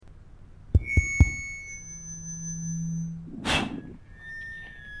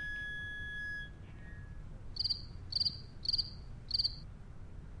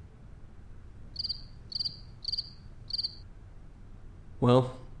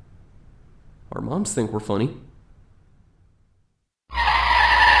Well, our moms think we're funny.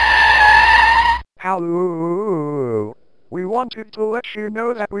 Hello. We wanted to let you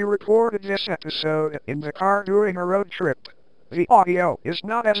know that we recorded this episode in the car during a road trip. The audio is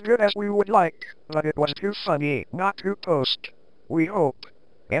not as good as we would like, but it was too funny not to post. We hope.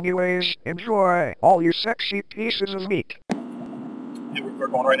 Anyways, enjoy all you sexy pieces of meat. We're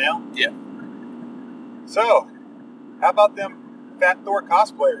going right now? Yeah. So, how about them Fat Thor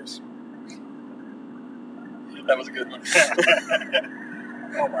cosplayers? That was a good one.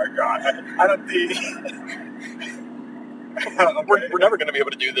 Oh my god. I don't think... Okay. We're never going to be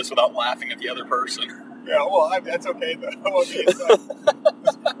able to do this without laughing at the other person. Yeah, well, that's okay though. Once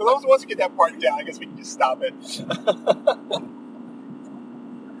we get that part down, I guess we can just stop it.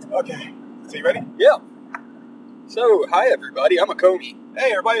 Okay. So you ready? Yeah. So, hi everybody, I'm Akomi. Hey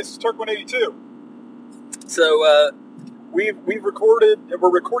everybody, this is Turk182. So, we're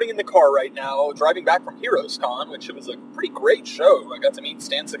recording in the car right now, driving back from Heroes Con, which was a pretty great show. I got to meet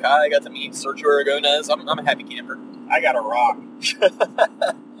Stan Sakai, I got to meet Sergio Aragonés. I'm a happy camper. I got a rock.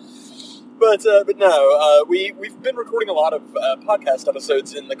 But no, we've been recording a lot of podcast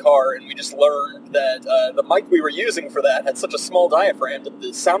episodes in the car, and we just learned that the mic we were using for that had such a small diaphragm that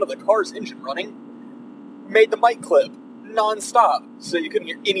the sound of the car's engine running made the mic clip non-stop, so you couldn't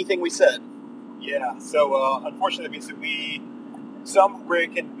hear anything we said. Yeah, so unfortunately, we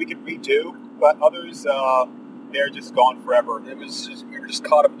could redo, but others they're just gone forever. We were just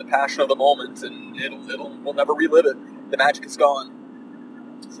caught up in the passion of the moment, and we'll never relive it. The magic is gone.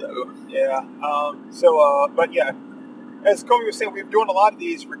 So yeah, but yeah, as Kobe was saying, we're doing a lot of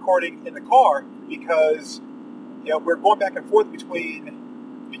these recording in the car because we're going back and forth between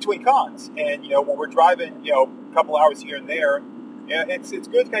cons, and when we're driving a couple hours here and there, it's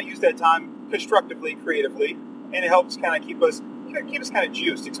good to kind of use that time constructively, creatively, and it helps kind of keep us kind of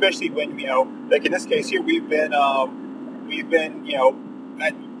juiced, especially when like in this case here, we've been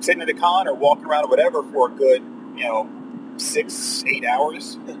sitting at a con or walking around or whatever for a good 6-8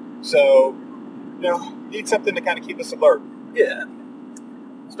 hours. So need something to kind of keep us alert. Yeah,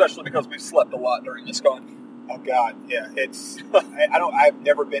 especially because we've slept a lot during this con. Oh God, yeah, it's I've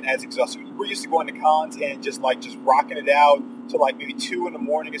never been as exhausted. We're used to going to cons and just rocking it out to like maybe 2 a.m.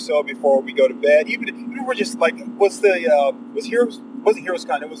 or so before we go to bed. Even if we're just like, wasn't Heroes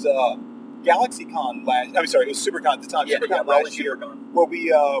Con? It was GalaxyCon it was SuperCon at the time. Yeah, SuperCon last year. Well,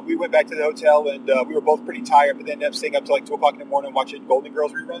 we went back to the hotel and we were both pretty tired, but then ended up staying up till like 2 o'clock in the morning watching Golden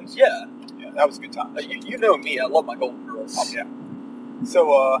Girls reruns. Yeah, that was a good time. You know me, I love my Golden Girls. Oh, yeah.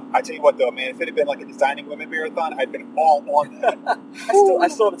 So, I tell you what though, man, if it had been like a Designing Women marathon, I'd been all on that. I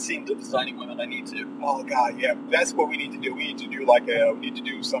still haven't seen Designing Women. I need to. Oh God, yeah, that's what we need to do. We need to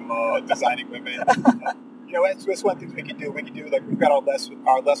do some Designing Women. That's one thing we can do. We can do like we've got our less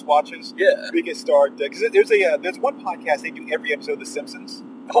watches. Yeah, we can start because there's one podcast they do every episode of The Simpsons.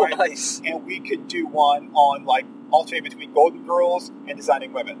 Oh, right? nice. And we could do one on like alternate between Golden Girls and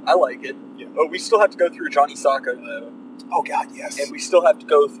Designing Women. I like it. Yeah. But we still have to go through Johnny Sacco though. Oh God, yes. And we still have to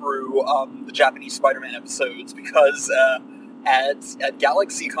go through the Japanese Spider-Man episodes because at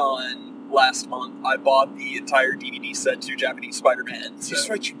GalaxyCon last month, I bought the entire DVD set to Japanese Spider-Man. So that's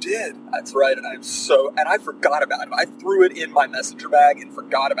right, you did. That's right, and I forgot about it. I threw it in my messenger bag and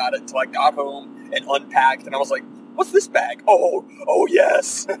forgot about it until I got home and unpacked, and I was like, what's this bag? Oh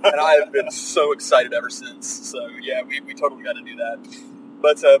yes! And I have been so excited ever since. So yeah, we totally got to do that.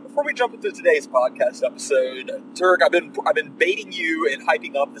 But before we jump into today's podcast episode, Turk, I've been baiting you and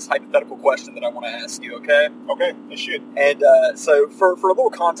hyping up this hypothetical question that I want to ask you. Okay? Okay, you should. And so for a little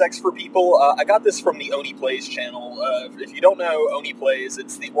context for people, I got this from the Oni Plays channel. If you don't know Oni Plays,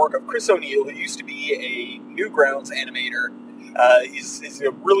 it's the work of Chris O'Neill, who used to be a Newgrounds animator. He's a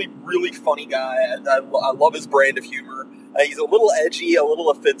really, really funny guy. I love his brand of humor. He's a little edgy, a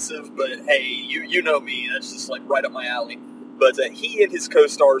little offensive, but hey, you know me. That's just like right up my alley. But he and his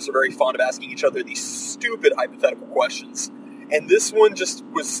co-stars are very fond of asking each other these stupid hypothetical questions. And this one it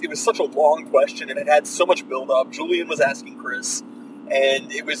was such a long question, and it had so much build-up. Julian was asking Chris,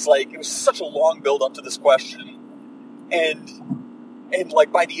 and it was such a long build-up to this question. And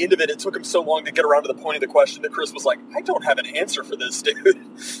like by the end of it, it took him so long to get around to the point of the question that Chris was like, I don't have an answer for this, dude.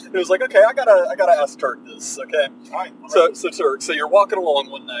 And it was like, okay, I gotta ask Turk this, okay? All right. So Turk, so you're walking along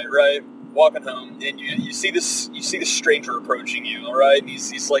one night, right? Walking home, and you see this stranger approaching you, all right? And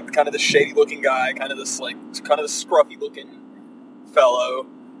he's like kind of this shady looking guy, kind of this scruffy looking fellow,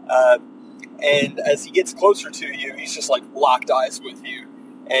 and as he gets closer to you, he's just like locked eyes with you,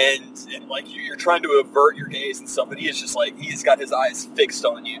 and like you're trying to avert your gaze and stuff, but he is just like he's got his eyes fixed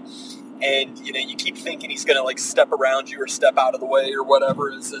on you, and you keep thinking he's going to like step around you or step out of the way or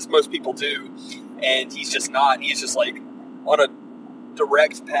whatever, as most people do, and he's just not. He's just like on a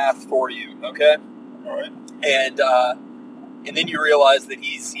direct path for you. Okay, All right. and then you realize that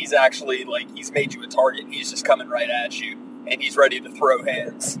he's actually like he's made you a target. He's just coming right at you, and he's ready to throw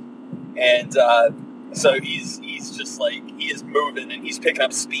hands, and so he's just like he is moving and he's picking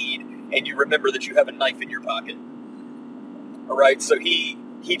up speed, and you remember that you have a knife in your pocket. All right, so he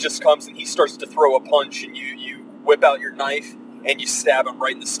just comes and he starts to throw a punch, and you whip out your knife and you stab him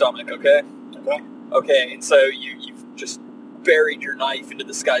right in the stomach. Okay. Okay, and so you've just buried your knife into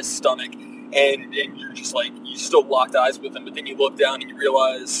this guy's stomach, and you're just like, you still locked eyes with him, but then you look down and you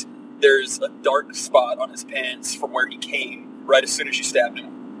realize there's a dark spot on his pants from where he came right as soon as you stabbed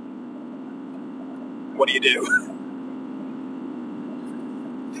him. What do you do?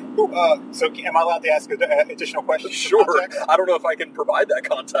 So am I allowed to ask additional questions? for Sure. context? I don't know if I can provide that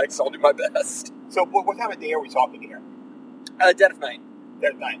context. I'll do my best. So what time of day are we talking here? Dead of night.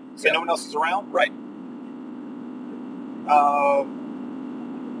 Dead of night. So Yeah. no one else is around? Right.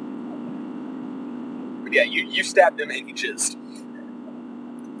 But yeah, you stabbed him and he jizzed.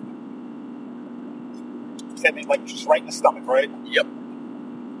 Stabbed me like just right in the stomach, right? Yep.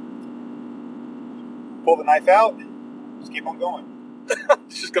 Pull the knife out. Just keep on going.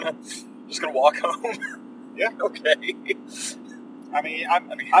 just gonna walk home. Yeah. Okay. I mean,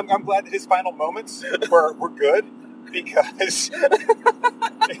 I'm glad that his final moments were good because.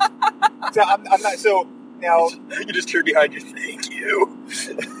 So I'm not. So now You just hear behind you, thank you.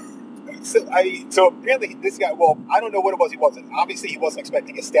 So apparently this guy. Well, I don't know what it was. He wasn't. Obviously, he wasn't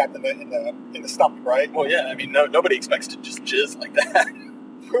expecting to get stabbed in the stomach, right? Well, yeah, I mean, nobody expects to just jizz like that.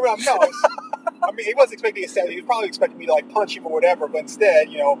 Well, no. I mean, he wasn't expecting to get stabbed. He was probably expecting me to like punch him or whatever. But instead,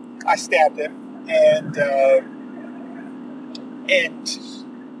 I stabbed him,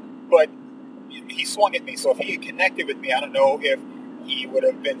 but he swung at me. So if he had connected with me, I don't know if he would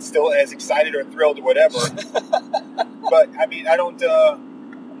have been still as excited or thrilled or whatever. But I mean, I don't.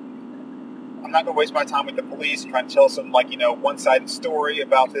 I'm not going to waste my time with the police trying to tell some one-sided story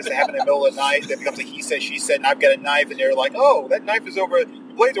about this that happened in the middle of the night that becomes a he said, she said, and I've got a knife, and they're like, oh, that knife is the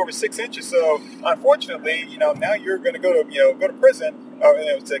blade's over 6 inches, so unfortunately, now you're going to go to prison, or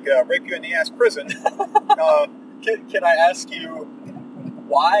it's like rape you in the ass prison. Can I ask you,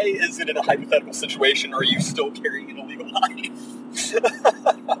 why is it in a hypothetical situation are you still carrying an illegal knife?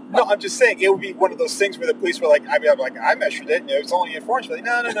 No, I'm just saying it would be one of those things where the police were like, I measured it, and it was only 4 inches. Like,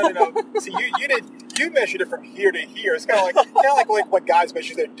 no. See, you measured it from here to here. It's kind of like when guys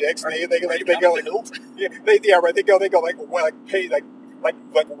measure their dicks, and they go like, right. They go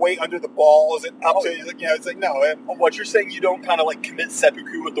like way under the balls and up to it's like no. What you're saying, you don't kind of like commit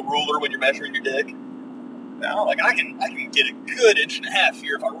seppuku with the ruler when you're measuring your dick? No, like I can get a good 1.5 inches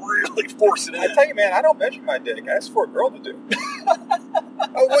here if I really force it in. I tell you, man, I don't measure my dick. That's for a girl to do.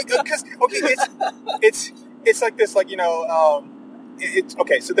 It's like this, it's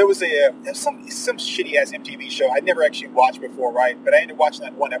okay. So there was some shitty ass MTV show I never actually watched before, right? But I ended up watching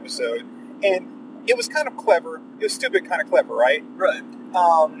that one episode, and it was kind of clever. It was stupid, kind of clever, right? Right.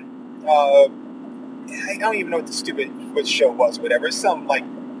 I don't even know what what show was, whatever. It's some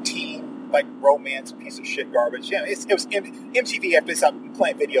teen romance piece of shit garbage. Yeah, it was MTV after they stopped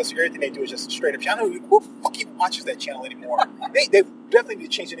playing videos, so everything they do is just straight up. I don't know who the fuck even watches that channel anymore. they definitely need to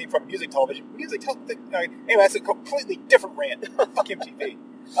change the name from music television. Anyway, that's a completely different rant. Fuck MTV.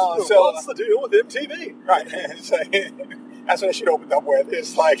 So what's the deal with MTV? Right. That's what I should have opened up with.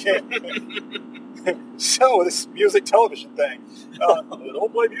 It's like, so this music television thing. They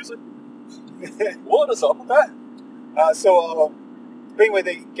don't play music. What is up with that? But anyway,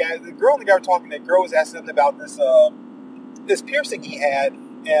 the girl and the guy were talking. The girl was asking something about this piercing he had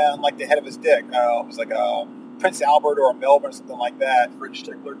and the head of his dick. It was like a Prince Albert or a Melbourne or something like that. Fridge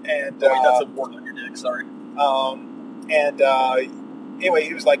tickler. And that's important on your dick. Sorry. Anyway,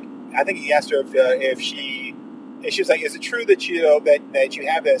 he was like, I think he asked her if she was like, is it true that that you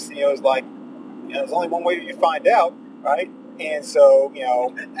have this? And he was like, there's only one way you find out, right? And so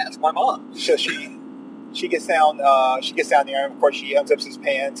ask my mom. So she gets down there, and of course she unzips his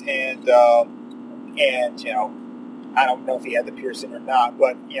pants, and I don't know if he had the piercing or not,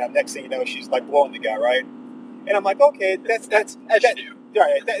 but next thing you know, she's blowing the guy, right? And I'm like, okay, that's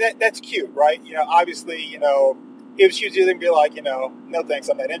cute, right? Obviously, if she was either gonna be like, no thanks,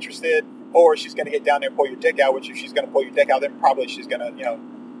 I'm not interested, or she's gonna get down there and pull your dick out, which if she's gonna pull your dick out, then probably she's gonna,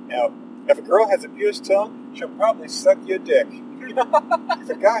 if a girl has a pierced tongue, she'll probably suck your dick. If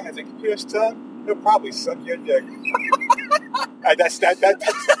a guy has a pierced tongue, he'll probably suck your dick. That's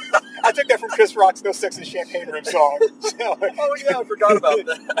I took that from Chris Rock's No Sex in Champagne Room song. So, Oh yeah, I forgot about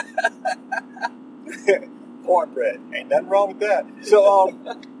that. cornbread. Ain't nothing wrong with that. So,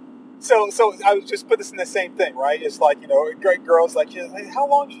 so I was just put this in the same thing, right? It's like, a great girl's like, how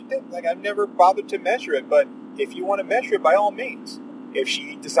long should you think? Like, I've never bothered to measure it, but if you want to measure it, by all means. If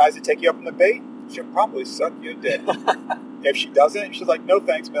she decides to take you up on the bait, she'll probably suck your dick. If she doesn't, she's like, no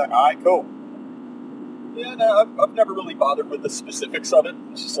thanks. Be like, all right, cool. Yeah, no, I've never really bothered with the specifics of it.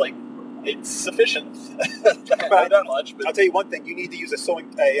 It's just like, it's sufficient. I know that much. But I'll tell you one thing: you need to use a sewing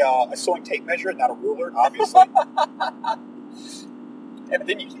tape measure, not a ruler, obviously. Yeah, but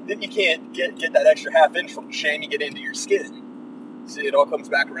then you can't get that extra half inch from jamming it into your skin. See, it all comes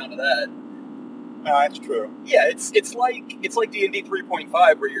back around to that. No, that's true. Yeah, it's like D&D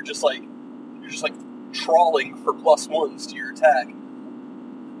 3.5 where you're just like trawling for +1s to your attack.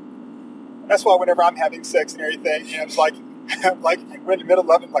 That's why whenever I'm having sex and everything, it's like, we're in the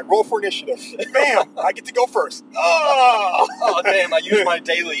middle of it, like, roll for initiative. Bam! I get to go first. Oh damn! I used my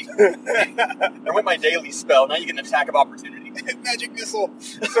daily. I went my daily spell. Now you get an attack of opportunity. Magic missile.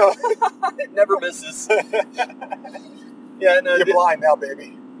 So It never misses. Yeah, no, you're blind now,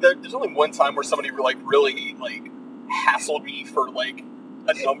 baby. There's only one time where somebody really hassled me for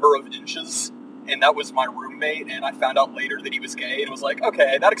a number of inches, and that was my roommate. And I found out later that he was gay, and was like,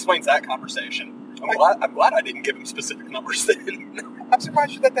 okay, that explains that conversation. I'm glad I didn't give him specific numbers then. I'm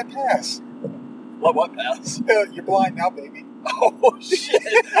surprised you let that pass. What pass? You're blind now, baby. Oh shit!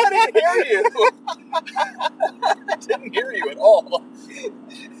 I didn't hear you. I didn't hear you at all.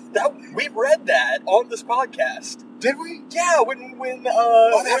 We read that on this podcast. Did we? Yeah, when that's when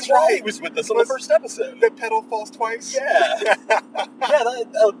Riley right. was with us on the first episode. The pedal falls twice? Yeah.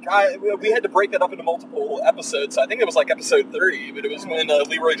 We had to break that up into multiple episodes. I think it was episode 3, but it was when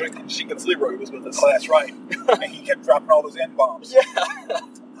Leroy Jenkins Leroy was with us. Oh, that's right. And he kept dropping all those N-bombs. Yeah.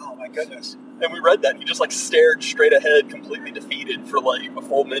 Oh, my goodness. And we read that, and he just stared straight ahead, completely defeated for a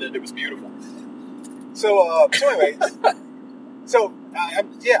full minute. It was beautiful. So anyway,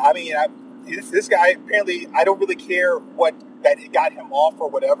 this guy, apparently, I don't really care that it got him off or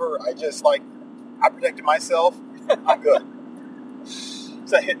whatever. I just, I protected myself. I'm good.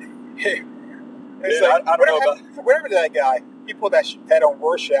 So, hey, it's I don't know about... Whatever to that guy, he pulled that on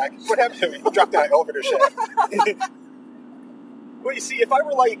Rorschach. What happened to him? He dropped down an elevator shaft. Well, you see, if I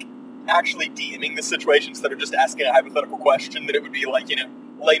were, actually DMing the situation instead of just asking a hypothetical question, then it would be,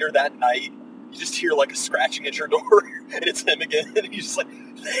 later that night, you just hear, a scratching at your door, and it's him again, and he's just like,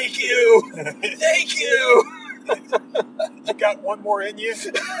 thank you! Thank you! You got one more in you?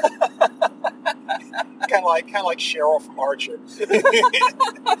 kind of like Cheryl from Archer. So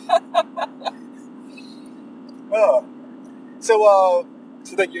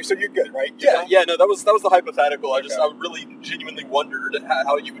you're good, right? Yeah, no, that was the hypothetical. I really genuinely wondered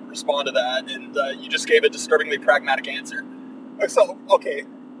how you would respond to that, and you just gave a disturbingly pragmatic answer. So, okay.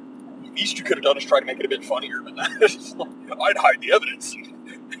 The least you could have done is try to make it a bit funnier, but I'd hide the evidence and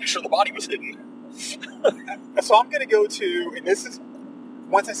make sure the body was hidden. So I'm going to go to, and this is,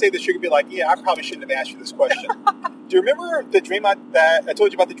 once I say this, you're going to be like, yeah, I probably shouldn't have asked you this question. Do you remember the dream that I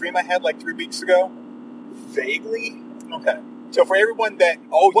told you about, the dream I had 3 weeks ago? Vaguely? Okay. So for everyone that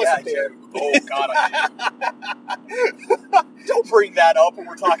wasn't there. Oh, God, I did. Don't bring that up when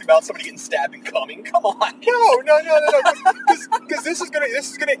we're talking about somebody getting stabbed and coming. Come on. No. Because this is gonna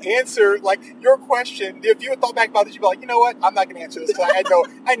answer your question. If you had thought back about this, you'd be like, you know what? I'm not gonna answer this because I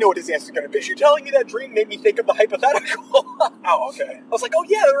know what his answer is gonna be. You're telling me that dream made me think of the hypothetical. Oh, okay. I was like, oh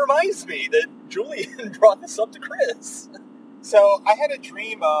yeah, that reminds me that Julian brought this up to Chris. So I had a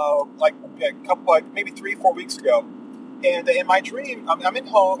dream a couple, maybe 3-4 weeks ago. And in my dream, I'm at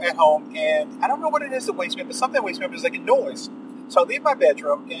home, and I don't know what it is that wakes me up, but something wakes me up is a noise. So I leave my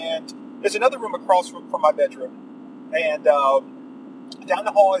bedroom, and there's another room across from my bedroom. And down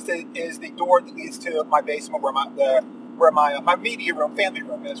the hall is the door that leads to my basement where my media room, family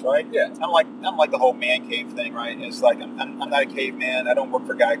room is, right? Yeah. I'm like the whole man cave thing, right? It's I'm not a caveman. I don't work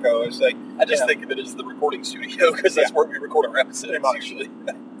for Geico. It's I just think of it as the recording studio because that's where we record our episodes usually.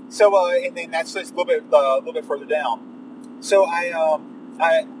 So and then that's just a little bit further down. So I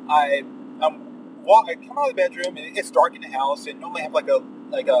come out of the bedroom, and it's dark in the house, and normally I have a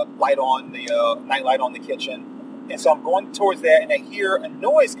light on, the night light on the kitchen, and so I'm going towards that, and I hear a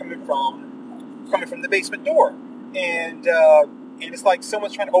noise coming from the basement door, and it's like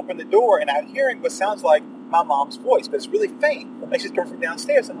someone's trying to open the door, and I'm hearing what sounds like my mom's voice, but it's really faint, like she's coming from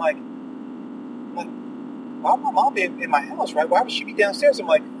downstairs. I'm like, why would my mom be in my house, right? Why would she be downstairs? I'm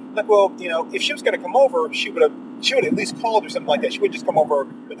like, well, if she was going to come over, she would at least called or something like that. She wouldn't just come over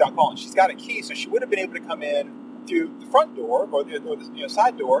without calling. She's got a key, so she would have been able to come in through the front door or the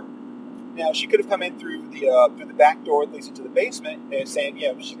side door, Now, she could have come in through the back door that leads into the basement and saying,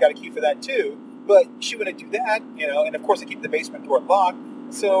 she's got a key for that too. But she wouldn't do that, and of course I keep the basement door locked.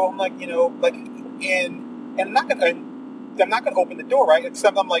 So I'm like, and I'm not gonna open the door, right?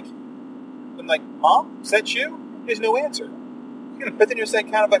 Except I'm like, Mom, is that you? There's no answer. But then there's that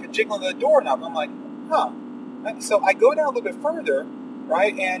kind of like a jiggling of the doorknob. I'm like, huh. So I go down a little bit further,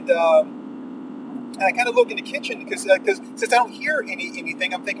 right? And I kind of look in the kitchen because since I don't hear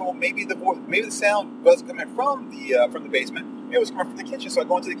anything, I'm thinking, well, maybe the sound wasn't coming from the basement. Maybe it was coming from the kitchen. So I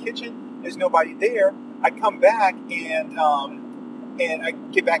go into the kitchen. There's nobody there. I come back and I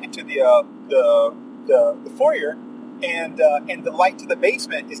get back into the foyer, and the light to the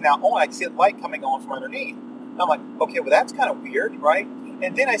basement is now on. I can see the light coming on from underneath. I'm like, okay, well that's kind of weird, right?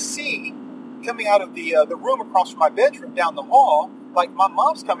 And then I see coming out of the room across from my bedroom down the hall, like my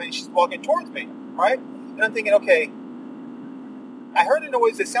mom's coming and she's walking towards me, right? And I'm thinking, okay, I heard a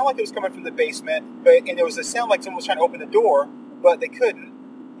noise that sounded like it was coming from the basement, and there was a sound like someone was trying to open the door, but they couldn't.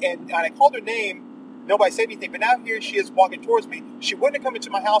 And I called her name. Nobody said anything. But now here she is walking towards me. She wouldn't have come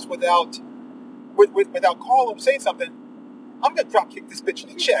into my house without calling, saying something. I'm gonna drop kick this bitch in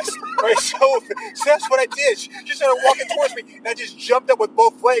the chest. Right? So that's what I did. She started walking towards me, and I just jumped up with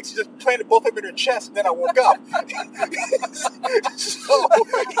both legs, just planted both of them in her chest, and then I woke up. So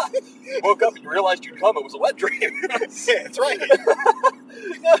you woke up and you realized you'd come. It was a wet dream. Yeah, that's right.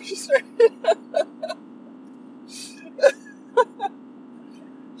 No, she's right.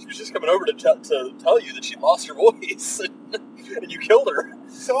 She was just coming over to tell you that she lost her voice and you killed her.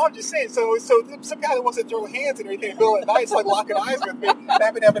 So I'm just saying, so some guy that wants to throw hands and everything in the middle of the night, it's like locking eyes with me, and I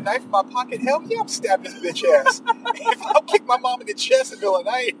happen to have a knife in my pocket. Hell yeah, I'm stabbing this bitch ass. If I'll kick my mom in the chest in the middle of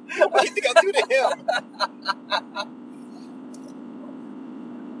the night, what do you think I'll do to him?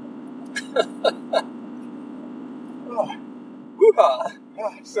 Oh. Woo-ha.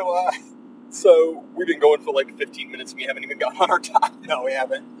 So we've been going for like 15 minutes and we haven't even gotten on our topic. No, we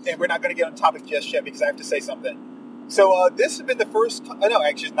haven't. And we're not going to get on topic just yet because I have to say something. So this has been the first, no,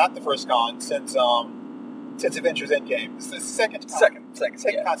 actually it's not the first con since Avengers Endgame. It's the second con since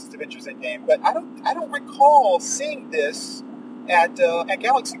Avengers Endgame. But I don't recall seeing this at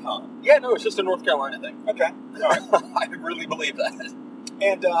GalaxyCon. Yeah, no, it's just a North Carolina thing. Okay. All right. I really believe that.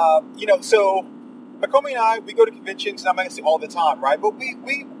 And, so Makomi and I, we go to conventions, and I'm not going to say all the time, right? But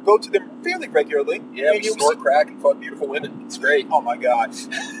we go to them fairly regularly. Yeah, we snort crack and fuck beautiful women. It's great. Oh, my God.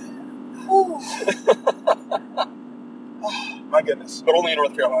 Oh, my goodness. But only in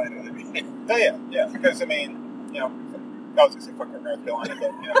North Carolina. I mean. Oh, yeah. Because, I was going to say fuck North Carolina,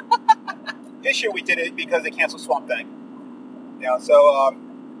 but, this year we did it because they canceled Swamp Thing. So,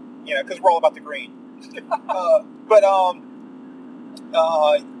 because we're all about the green.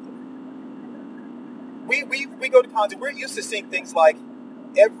 We go to cons, and we're used to seeing things like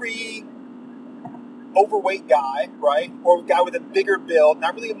every overweight guy, right, or a guy with a bigger build,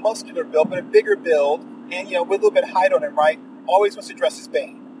 not really a muscular build, but a bigger build, and with a little bit of height on him, right, always wants to dress as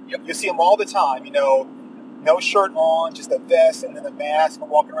Bane. Yep. You see him all the time, no shirt on, just a vest and then a mask, and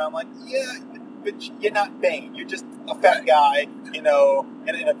walking around like, yeah, but you're not Bane. You're just a fat guy, in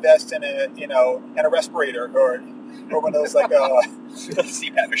a vest and a respirator, or one of those like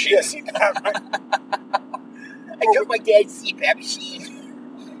CPAP machine. Yeah, CPAP. Right? I got my dad's CPAP machine.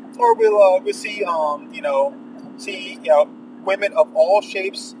 Or we'll see women of all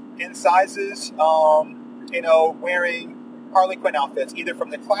shapes and sizes, wearing Harley Quinn outfits, either from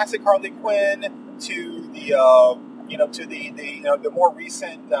the classic Harley Quinn to the more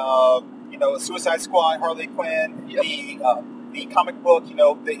recent Suicide Squad Harley Quinn, yep. The comic book,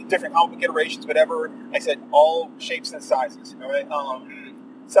 the different comic book iterations, whatever. Like I said, all shapes and sizes. All right.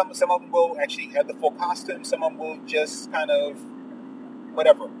 Some of them will actually have the full costume. Some of them will just kind of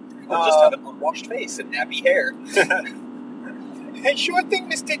whatever. Or just have an unwashed face and nappy hair. Hey, sure thing,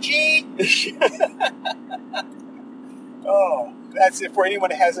 Mr. G. Oh, that's it. For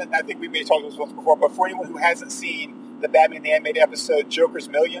anyone who hasn't, I think we may have talked about this once before, but for anyone who hasn't seen the Batman the Animated episode Joker's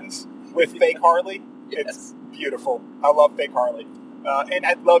Millions with fake Harley, yes. It's beautiful. I love fake Harley. And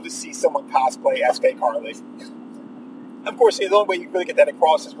I'd love to see someone cosplay as fake Harley. Of course, the only way you really get that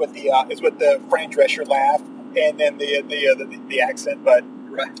across is with the Fran Drescher laugh and then the accent. But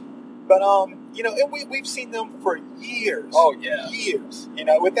right. But and we've seen them for years. Oh yeah, years.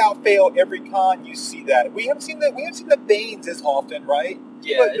 Without fail, every con you see that. We haven't seen the Banes as often, right?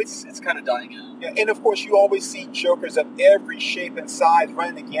 Yeah, but it's kind of dying out. Yeah, and of course you always see Jokers of every shape and size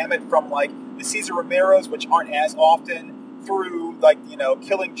running the gamut from like the Cesar Romeros, which aren't as often, through like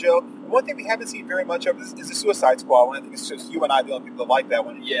Killing Joke. One thing we haven't seen very much of is the Suicide Squad one. I think it's just you and I, the only people that like that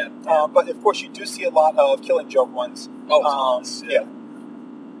one. Yeah. But of course you do see a lot of Killing Joke ones. Oh, yeah.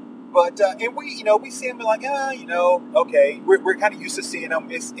 But and we see them like, okay, we're kind of used to seeing them.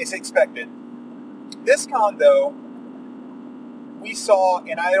 It's expected. This con though, we saw,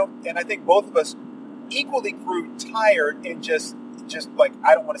 and I think both of us equally grew tired and just like,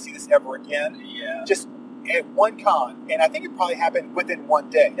 I don't want to see this ever again. Yeah. Just at one con, and I think it probably happened within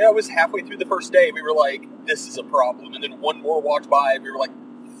one day. Yeah, it was halfway through the first day. We were like, this is a problem. And then one more walked by, and we were like,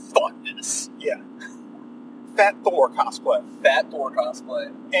 fuck this. Yeah. Fat Thor cosplay. Fat Thor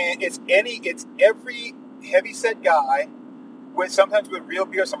cosplay. And it's every heavyset guy sometimes with real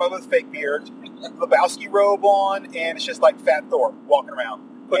beard, sometimes with fake beard, Lebowski robe on, and it's just like Fat Thor walking around.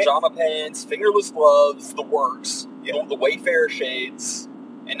 Pajama pants, fingerless gloves, the works, Yeah. the Wayfarer shades,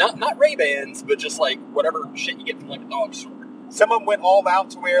 and not Ray-Bans, but just like whatever shit you get from like a dog store. Some of them went all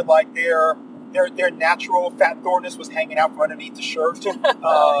out to where like their natural Fat Thorness was hanging out from underneath the shirt. Yeah.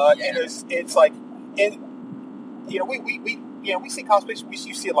 And it's like, and we see cosplays.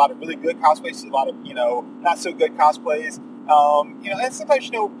 You see a lot of really good cosplays. See a lot of not so good cosplays. And sometimes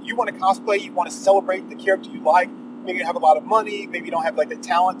you want to cosplay. You want to celebrate the character you like. Maybe you don't have a lot of money. Maybe you don't have like the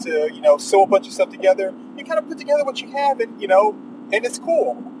talent to sew a bunch of stuff together. You kind of put together what you have, and and it's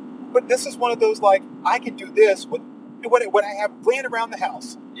cool. But this is one of those like, I can do this with what I have laying around the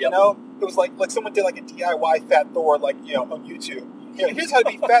house. Yep. It was like someone did like a DIY Fat Thor on YouTube. Here's how to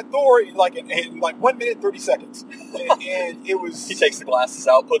be Fat Thor in like 1 minute 30 seconds, and it was. He takes the glasses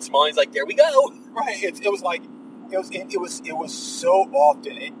out, puts them on. He's like, "There we go." Right. It was so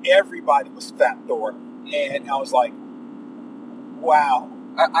often, and everybody was Fat Thor, and I was like, wow.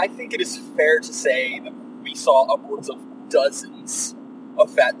 I think it is fair to say that we saw upwards of dozens of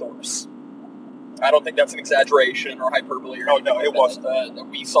Fat Thors. I don't think that's an exaggeration or hyperbole. No, it wasn't.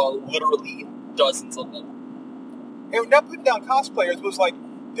 We saw literally dozens of them. And not putting down cosplayers, was like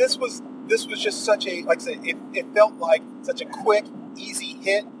this was just such a, like I said, it felt like such a quick, easy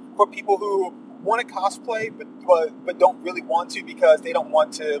hit for people who want to cosplay but don't really want to because they don't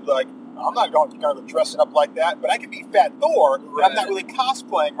want to, like, I'm not going to dress it up like that, but I can be Fat Thor, but Right. I'm not really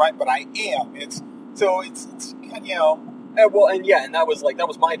cosplaying, right? But I am. It's kind of, And that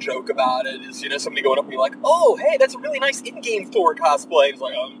was my joke about it. Is somebody going up and be like, "Oh, hey, that's a really nice in-game Thor cosplay." And it's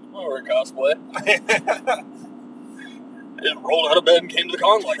like, "I'm wearing cosplay." It rolled out of bed and came to the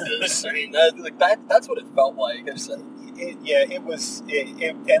con like this. I mean, that's what it felt like. it was,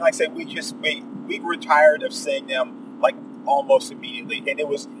 and like I said, we grew tired of seeing them like almost immediately, and it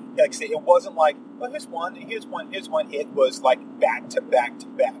was, like I said, it wasn't like, well, here's one. It was like back to back to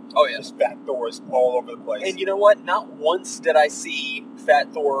back. Oh, yeah. Just Fat Thors all over the place. And you know what? Not once did I see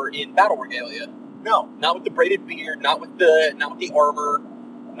Fat Thor in battle regalia. No, Not with the braided beard, not with the armor,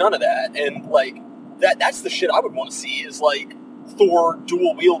 none of that. And like that's the shit I would want to see, is like Thor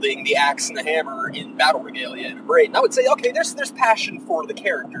dual wielding the axe and the hammer in battle regalia in a braid. And I would say, okay, there's passion for the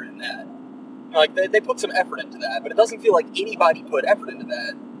character in that. Like they put some effort into that, but it doesn't feel like anybody put effort into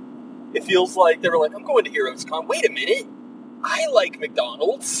that. It feels like they were like, I'm going to Heroes Con. Wait a minute. I like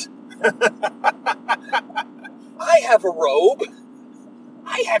McDonald's. I have a robe.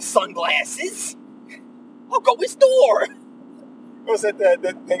 I have sunglasses. I'll go with Thor. was it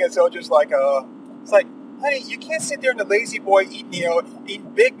the thing that soldiers like, it's like, honey, you can't sit there in the lazy boy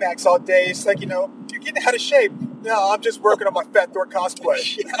eating Big Macs all day. It's like, you're getting out of shape. No, I'm just working on my Fat Thor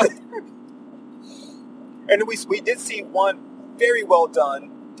cosplay. And we did see one very well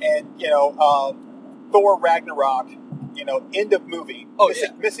done, and Thor Ragnarok, end of movie,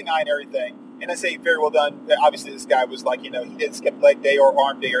 missing eye and everything. And I say very well done. Obviously, this guy was like, he didn't skip leg day or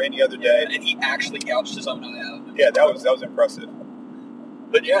arm day or any other day. And he actually gouged his own eye out. Yeah, that was impressive.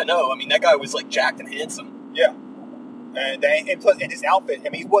 But yeah, no, I mean, that guy was like jacked and handsome. Yeah, and plus, and his outfit. I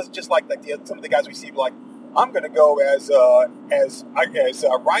mean, he wasn't just like some of the guys we see like, I'm gonna go as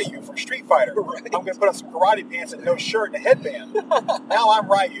Ryu from Street Fighter. Right. I'm gonna put on some karate pants and no shirt and a headband. Now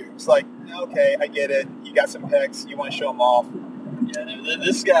I'm Ryu. It's like, okay, I get it. You got some pecs. You want to show them off. Yeah,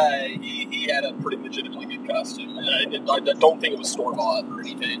 this guy, he had a pretty legitimately good costume. I don't think it was store-bought or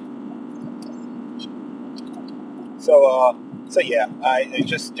anything. So yeah,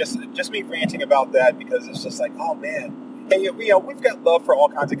 just me ranting about that because it's just like, oh man, hey, we've got love for all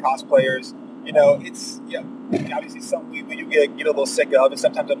kinds of cosplayers. It's obviously some we do get a little sick of, and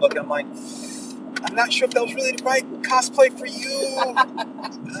sometimes I'm like, I'm not sure if that was really the right cosplay for you.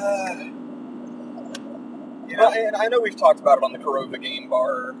 Well, and I know we've talked about it on the Korova Game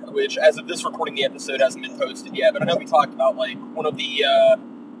Bar, which, as of this recording, the episode hasn't been posted yet. But I know we talked about like one of the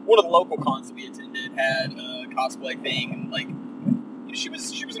local cons that we attended had a cosplay thing, and like she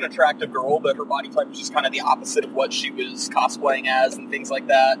was an attractive girl, but her body type was just kind of the opposite of what she was cosplaying as, and things like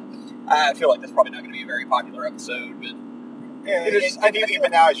that. I feel like that's probably not going to be a very popular episode, but Yeah, You know, just- and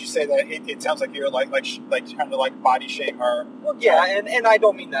even now, as you say that, it sounds like you're like trying to like body shame her. Yeah, and I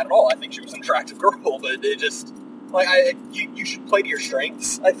don't mean that at all. I think she was an attractive girl, but it just like you should play to your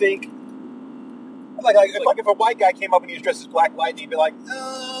strengths. I think. If a white guy came up and he was dressed as Black Lightning, you'd be like,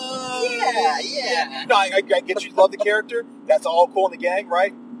 yeah. No, I get you love the character. That's all cool in the gang,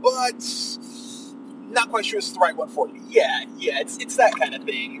 right? But not quite sure it's the right one for you. Yeah, it's that kind of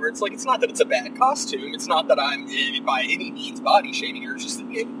thing where it's like it's not that it's a bad costume. It's not that I'm by any means body shaming her. It's just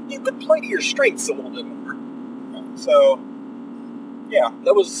that you could play to your strengths a little bit more. So, yeah,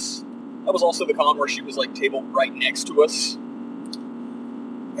 That was also the con where she was like tabled right next to us.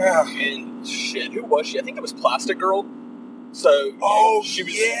 yeah. And shit, who was she? I think it was Plastic Girl. So she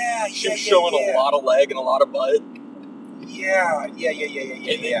was showing a lot of leg and a lot of butt. Yeah. And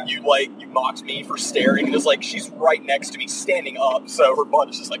then you mocked me for staring, and it's like she's right next to me, standing up, so her butt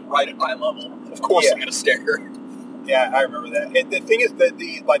is just like right at eye level. Of course, Yeah. I'm gonna stare. Yeah, I remember that. And the thing is that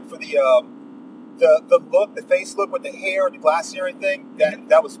the look, the face look with the hair and the glasses and everything,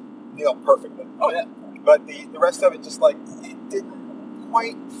 that was nailed perfectly. Oh yeah, But the rest of it just like it didn't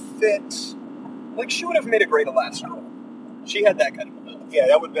quite fit. like she would have made a great Elastigirl. She had that kind of look. Yeah,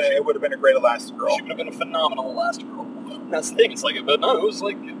 it would have been a great Elastigirl. She would have been a phenomenal Elastigirl. That's the thing. It's like, but no, it was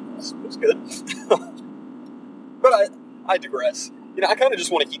good. But I digress. You know, I kind of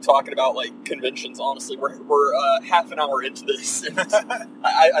just want to keep talking about like conventions. Honestly, we're half an hour into this. And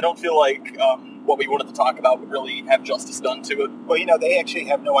I don't feel like what we wanted to talk about would really have justice done to it. Well, they actually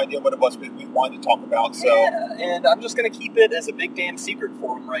have no idea what it was we wanted to talk about. So, Yeah, and I'm just going to keep it as a big damn secret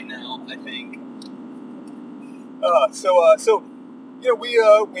for them right now, I think. we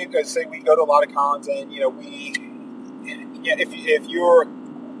say we go to a lot of cons, and if you're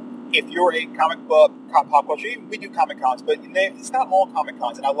a comic book pop culture, we do comic cons, but it's not all comic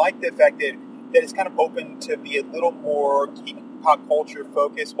cons, and I like the fact that it's kind of open to be a little more geek pop culture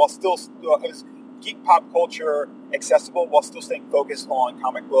focused, while still geek pop culture accessible, while still staying focused on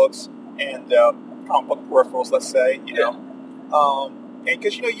comic books and comic book peripherals. Let's say, and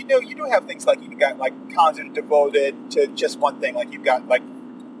because you do have things like you've got like cons that are devoted to just one thing, like you've got like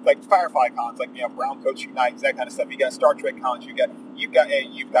Firefly cons, like Brown Coats Unites, that kind of stuff. You got Star Trek cons. You've got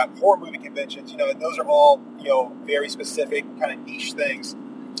horror movie conventions. And those are all very specific kind of niche things.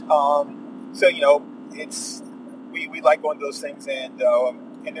 It's we like going to those things, and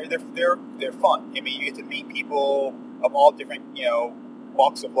they're fun. I mean, you get to meet people of all different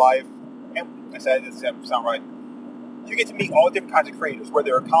walks of life. And I said it doesn't sound right. You get to meet all different kinds of creators,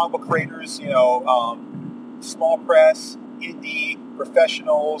 whether they're comic book creators, small press, indie,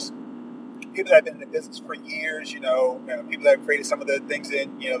 professionals, people that have been in the business for years, people that have created some of the things that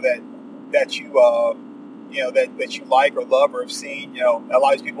that you like or love or have seen. A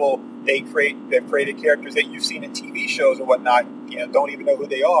lot of these people, they've created characters that you've seen in TV shows or whatnot. Don't even know who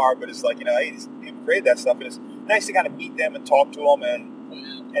they are, but it's like hey, these people created that stuff, and it's nice to kind of meet them and talk to them and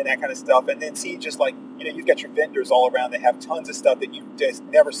that kind of stuff, and then see just like you've got your vendors all around that have tons of stuff that you've just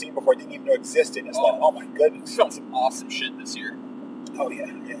never seen before, didn't even know existed. It's like, oh my goodness, We found some awesome shit this year. oh yeah.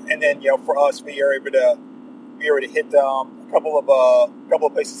 And then for us, we were able to hit a couple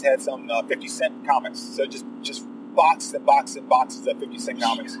of places had some 50-cent comics, so just boxes and boxes and boxes of 50-cent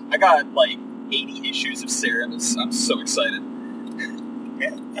comics. I got like 80 issues of Cerebus. I'm so excited.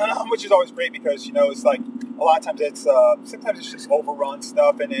 Which is always great because it's like a lot of times sometimes it's just overrun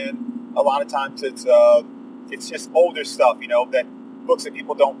stuff, and then a lot of times it's just older stuff, that books that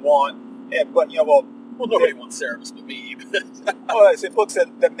people don't want, but Well, nobody wants Cerebus but me. it's books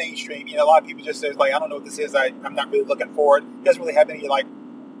that the mainstream, a lot of people just say like, I don't know what this is, I'm not really looking for it. It doesn't really have any like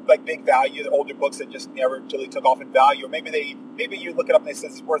big value. The older books that just never really took off in value, or maybe you look it up and it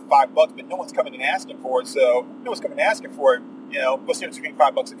says it's worth $5, but no one's coming and asking for it. So no one's coming and asking for it. What's the difference between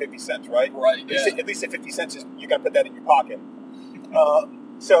 $5 and 50 cents, right? Right. Yeah. At least at 50 cents, you're gonna put that in your pocket.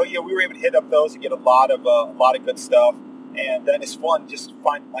 So we were able to hit up those and get a lot of good stuff, and then it's fun just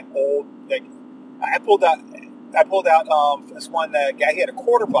find like old like I pulled out for this one guy. He had a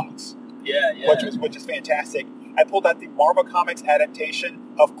quarter box, Yeah. which is fantastic. I pulled out the Marvel Comics adaptation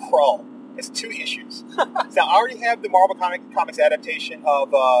of Krull. It's 2 issues. Now I already have the Marvel Comics adaptation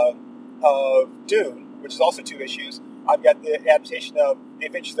of Dune, which is also 2 issues. I've got the adaptation of The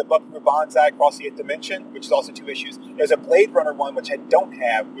Adventures of Buckaroo Banzai Across the 8th Dimension, which is also 2 issues. There's a Blade Runner one, which I don't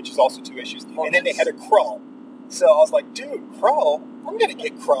have, which is also 2 issues. Oh, and then they nice. had a Krull. So I was like, dude, Krull? I'm going to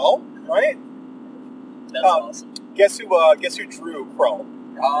get Krull, right? That's awesome. Guess who drew Krull?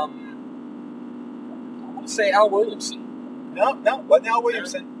 I want to say Al Williamson. No, wasn't Al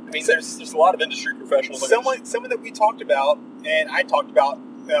Williamson. I mean, there's a lot of industry professionals. Someone that we talked about, and I talked about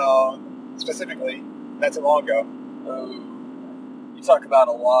specifically not too long ago. We talk about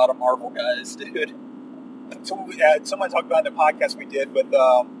a lot of Marvel guys, dude. Someone talked about in the podcast we did with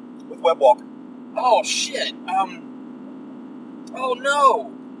Webwalker. Oh, shit. Oh,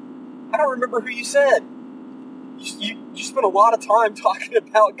 no. I don't remember who you said. You spent a lot of time talking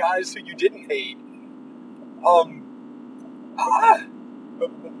about guys who you didn't hate.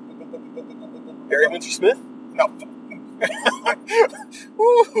 Barry Windsor Smith? No.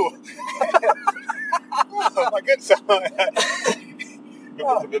 Ooh. Oh, my goodness.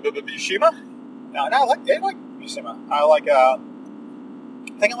 Mishima? No, I like Mishima. I like, I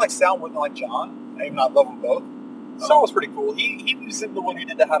think I like Sal more than I like John. I even though I love them both. Sal was pretty cool. He was the one who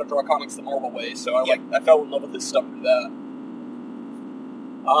did the How to Draw Comics the Marvel Way, so I fell in love with his stuff through that.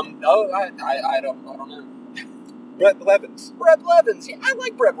 I don't know. Brett Blevins. Brett Blevins. Yeah, I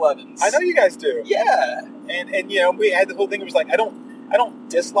like Brett Blevins. I know you guys do. Yeah. And you know, we had the whole thing. It was like I don't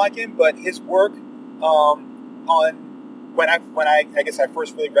dislike him, but his work on when I guess I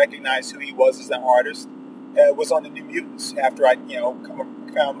first really recognized who he was as an artist was on the New Mutants after I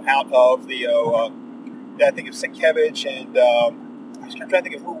come out of the I think it was Sienkiewicz and I'm trying to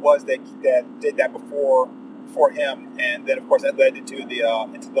think of who it was that did that before him, and then of course that led into the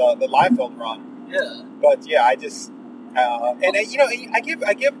Liefeld run. Yeah. But yeah, I just I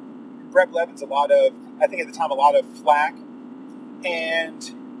give Brett Blevins a lot of flack,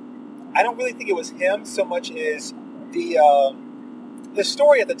 and I don't really think it was him so much as the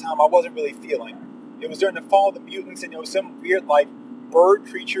story at the time I wasn't really feeling. It was during the fall of the mutants, and there was some weird like bird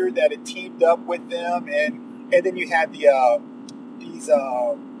creature that had teamed up with them, and then you had these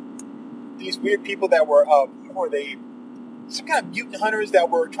weird people that were some kind of mutant hunters that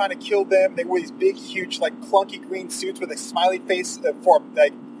were trying to kill them. They wore these big, huge, like clunky green suits with a smiley face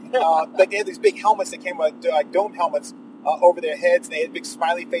like they had these big helmets that came with like dome helmets over their heads, and they had a big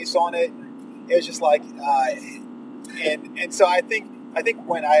smiley face on it. It was just like, and so I think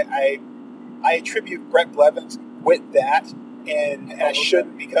when I attribute Brett Blevins with that, and I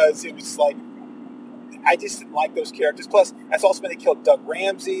shouldn't, because it was like I just didn't like those characters. Plus, that's also when they killed Doug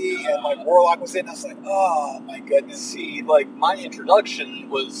Ramsey and like Warlock was in. And I was like, oh my goodness. See, like my introduction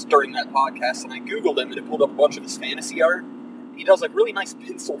was during that podcast, and I Googled him and it pulled up a bunch of his fantasy art. He does like really nice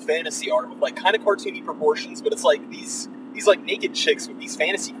pencil fantasy art with like kind of cartoony proportions, but it's like these like naked chicks with these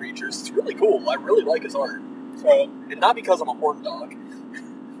fantasy creatures. It's really cool. I really like his art. So, and not because I'm a horn dog.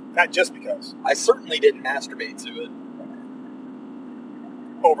 Not just because. I certainly didn't masturbate to it.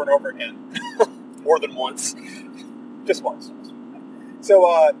 Over and over again. More than once. Just once.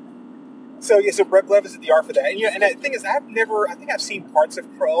 So Brett Blevins is the art for that. And the thing is, I think I've seen parts of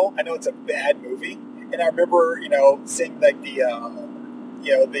Krull. I know it's a bad movie. And I remember, seeing like the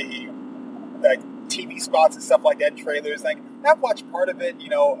TV spots and stuff like that, trailers. Like, I've watched part of it.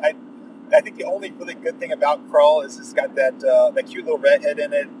 I think the only really good thing about Krull is it's got that cute little redhead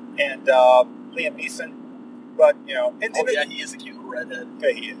in it, and Liam Neeson. But he is a cute little redhead.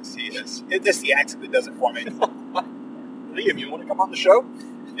 Yeah, he is. It's just the accent that does it for me. Liam, you want to come on the show?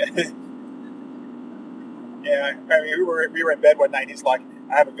 Yeah. I mean, we were in bed one night. He's like,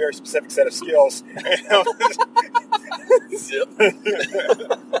 I have a very specific set of skills. Zip.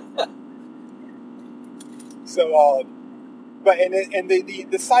 So, but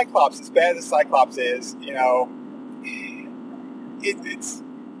the Cyclops, as bad as Cyclops is, it's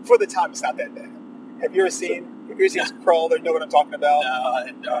for the time it's not that bad. Have you ever seen Krull or know what I'm talking about?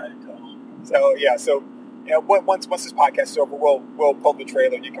 No, I don't. So once this podcast is over, we'll pull the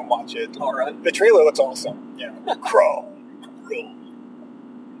trailer and you can watch it. All right. The trailer looks awesome. Krull.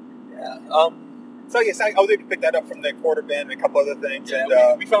 Yeah. So yes, I was able to pick that up from the quarter bin and a couple other things. Yeah,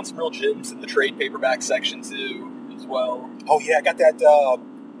 and we found some real gems in the trade paperback section too, as well. Oh yeah, I got that.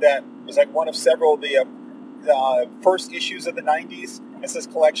 That was like one of several of the first issues of the '90s. It's this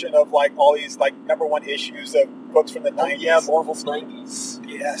collection of like all these like #1 issues of books from the '90s. Yeah, Marvel's '90s.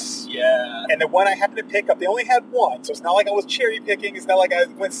 Yes. Yeah. And the one I happened to pick up, they only had one, so it's not like I was cherry picking. It's not like I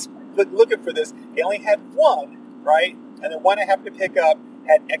went looking for this. They only had one, right? And the one I happened to pick up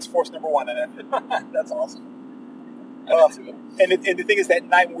had X-Force #1 in it. That's awesome. And the thing is, that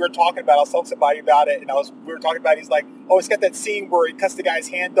night when we were talking about it, I was telling somebody about it, and we were talking about it, he's like, oh, it's got that scene where he cuts the guy's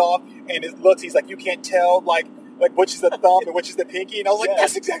hand off, and it looks, he's like, you can't tell, like which is the thumb and which is the pinky, and I was like,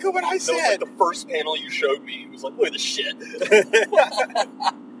 that's exactly what I said. That was like the first panel you showed me. It was like, look at this shit.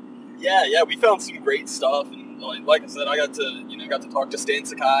 Yeah, we found some great stuff, and like I said, I got to talk to Stan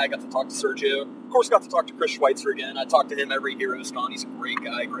Sakai, I got to talk to Sergio, of course got to talk to Chris Schweitzer again. I talk to him every Heroes Con. He's a great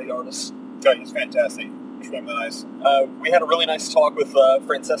guy, great artist. Oh, he's fantastic. Extremely nice. We had a really nice talk with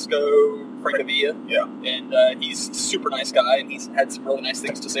Francesco Francavilla. Yeah. And he's a super nice guy, and he's had some really nice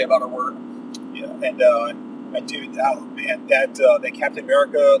things to say about our work. Yeah, and And dude, oh man, that Captain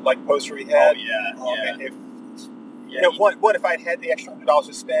America like poster he had. Yeah. Man, one, if I had the extra $100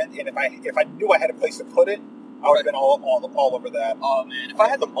 to spend, and if I knew I had a place to put it, I would have been all over that. Oh man, if I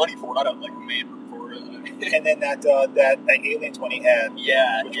had the money for it, I'd have like made room for it. And then that Aliens one he had,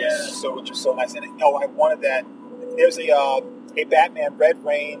 which was so nice. And I wanted that. There's a Batman Red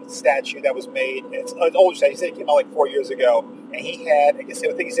Rain statue that was made. And it's an older statue. He said it came out like 4 years ago, and he had. I think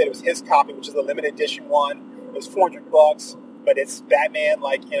he said it was his copy, which is the limited edition one. It was $400, but it's Batman.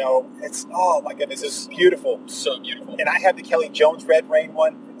 Like it's oh my goodness, it's beautiful, so beautiful. And I have the Kelly Jones Red Rain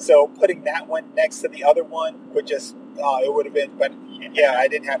one, so putting that one next to the other one would just it would have been. But yeah, I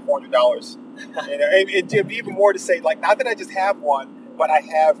didn't have $400. It'd be even more to say, like, not that I just have one, but I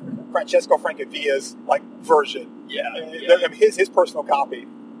have Francesco Francovia's like version. His personal copy.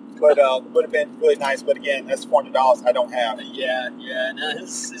 But would have been really nice. But again, that's $400 I don't have. No,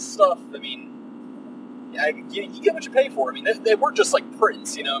 his stuff. I mean, you get what you pay for. I mean, they weren't just like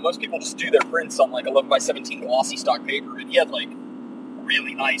prints. Most people just do their prints on like 11x17 glossy stock paper, and he had like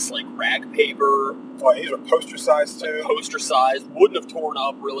really nice like rag paper. Oh, these are poster size too. Like, poster size, wouldn't have torn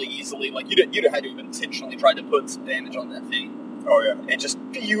up really easily. Like you'd have had to have intentionally tried to put some damage on that thing. Oh yeah, and just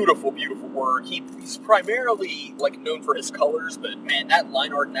beautiful, beautiful work. He's primarily like known for his colors, but man, that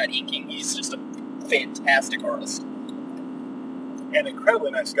line art and that inking, he's just a fantastic artist. And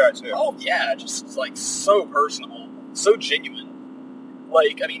incredibly nice guy too. Oh yeah, just like so personable, so genuine.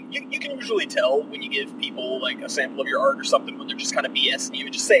 Like, I mean, you can usually tell when you give people like a sample of your art or something when they're just kind of BSing you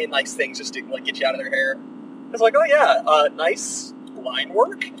and just saying nice things just to like get you out of their hair. It's like, oh yeah, nice line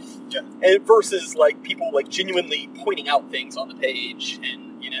work. Yeah. And versus like people like genuinely pointing out things on the page,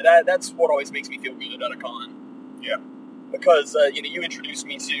 and that's what always makes me feel good at a con. Yeah. Because you introduced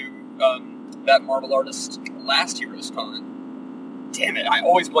me to that Marvel artist last Heroes Con. Damn it, I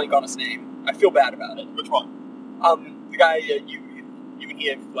always blank on his name. I feel bad about it. Which one? The guy you and he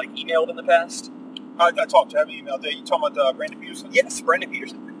have like emailed in the past. I talked to him. Emailed. You talking about Brandon Peterson? Yes, Brandon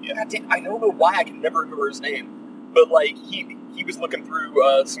Peterson. Yeah. God damn, I don't know why I can never remember his name, but like he was looking through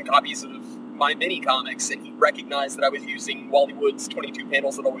some copies of my mini comics, and he recognized that I was using Wally Wood's 22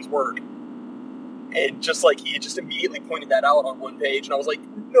 panels that always work. And just like he had just immediately pointed that out on one page, and I was like,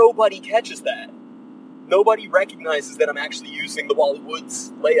 nobody catches that. Nobody recognizes that I'm actually using the Wally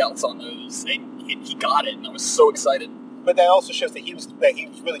Wood's layouts on those, and he got it, and I was so excited. But that also shows that he was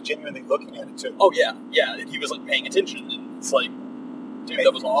really genuinely looking at it too. Oh yeah, and he was like paying attention, and it's like, dude,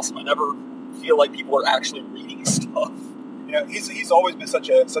 that was awesome. I never feel like people are actually reading stuff. He's always been such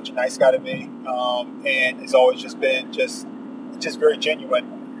a nice guy to me, and has always just been just very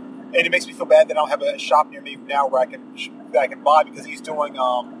genuine. And it makes me feel bad that I don't have a shop near me now where I can buy, because he's doing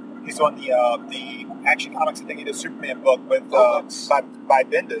the Action Comics. I think he did a Superman book with by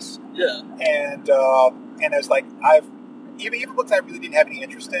Bendis. Yeah. And it's like even books I really didn't have any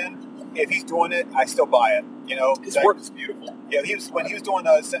interest in. If he's doing it, I still buy it. His work is beautiful. Yeah, when he was doing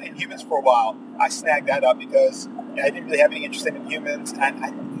Inhumans for a while, I snagged that up because I didn't really have any interest in Inhumans, and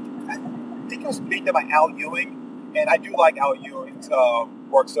I think it was made by Al Ewing, and I do like Al Ewing's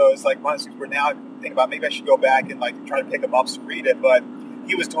work. So it's like one of those things where now I think about maybe I should go back and like try to pick him up to read it. But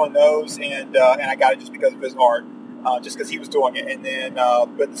he was doing those, and I got it just because of his art, just because he was doing it. And then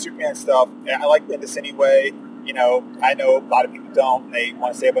but the Superman stuff, I like Bendis anyway. I know a lot of people don't. They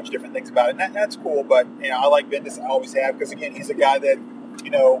want to say a bunch of different things about it, and that's cool. But I like Bendis. I always have, because again, he's a guy that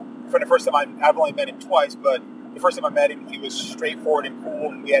for the first time I've only met him twice, but the first time I met him, he was straightforward and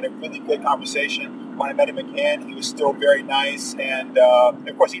cool, and we had a really good conversation. When I met him again, he was still very nice, and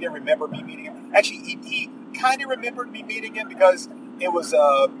of course, he didn't remember me meeting him. Actually, he kind of remembered me meeting him because it was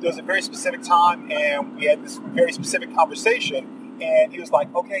a very specific time, and we had this very specific conversation, and he was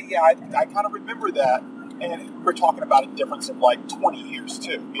like, "Okay, yeah, I kind of remember that." And we're talking about a difference of like 20 years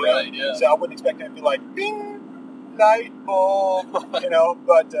too. Right, yeah. So I wouldn't expect him to be like, bing, light bulb, But like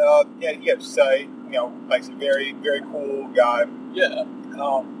a very, very cool guy. Yeah.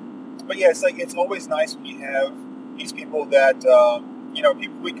 But yeah, it's like, it's always nice when you have these people that,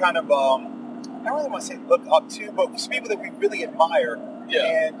 people we kind of, I don't really want to say look up to, but it's people that we really admire.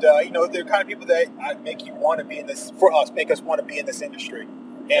 Yeah. And, they're kind of people that make you want to be in this, make us want to be in this industry.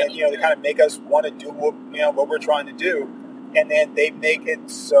 And, they kind of make us want to do what we're trying to do. And then they make it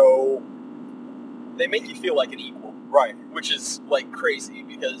so... They make you feel like an equal. Right. Which is, like, crazy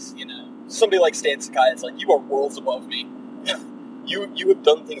because, somebody like Stan Sakai, it's like, you are worlds above me. You have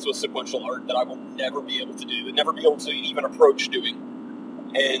done things with sequential art that I will never be able to do, and never be able to even approach doing.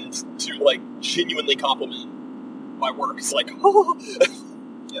 And to, like, genuinely compliment my work is like, oh!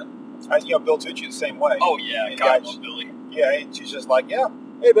 Yeah. Bill Tucci the same way. Oh, yeah. God, I love Billy. Yeah, and she's just like, yeah,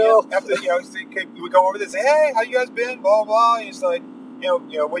 Hey, Bill. After we go over this, hey, how you guys been? Blah blah. And it's like,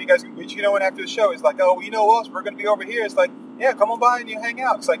 what you guys, and after the show, it's like, oh, you know us, we're gonna be over here. It's like, yeah, come on by and you hang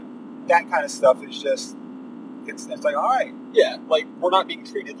out. It's like that kind of stuff is just, it's like, all right, Yeah, like we're not being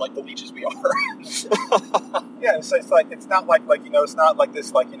treated like the leeches we are. yeah. It's like it's not like it's not like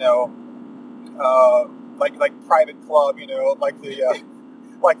this like like private club, it's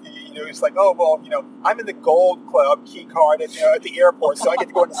like, oh well, I'm in the gold club key card at the airport, so I get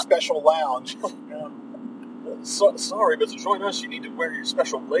to go in the special lounge. Sorry, but to join us, you need to wear your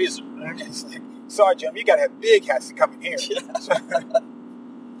special blazer. It's like, sorry, Jim, you gotta have big hats to come in here. Yeah.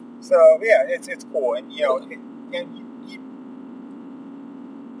 So yeah, it's cool, and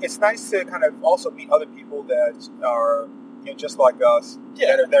it's nice to kind of also meet other people that are just like us,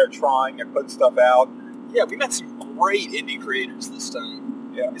 Yeah. that are trying and putting stuff out. Yeah, we met some great indie creators this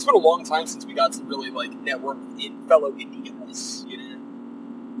time. Yeah. It's been a long time since we got to really network with fellow indie guys,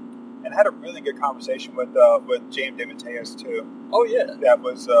 And I had a really good conversation with James DeMatteis too. Oh yeah. That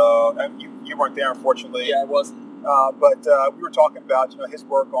was and you weren't there, unfortunately. Yeah, I wasn't. But we were talking about his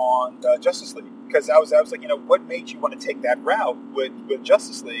work on Justice League, because I was like, what made you want to take that route with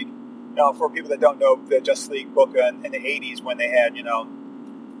Justice League? For people that don't know, the Justice League book in the 80s, when they had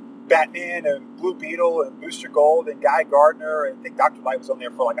Batman and Blue Beetle and Booster Gold and Guy Gardner, and I think Dr. Light was on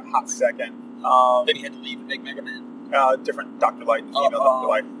there for like a hot second. Then he had to leave and make Mega Man. Different Dr. Light, female Dr.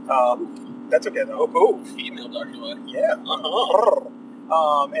 Light. That's okay though. Oh, female Dr. Light. Yeah.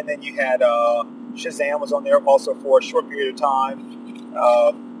 Uh-huh. And then you had Shazam was on there also for a short period of time.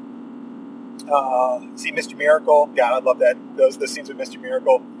 See Mr. Miracle. God, I love that. Those scenes with Mr.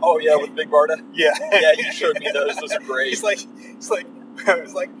 Miracle. Oh yeah, with Big Barda. Yeah. Yeah, you showed me those. Those are great. It's like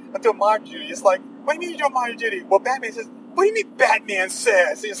I'm doing my duty. It's like, what do you mean you're doing my duty? Well, Batman says, what do you mean Batman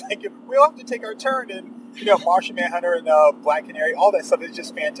says? It's like, we all have to take our turn, and Martian Manhunter and Black Canary, all that stuff is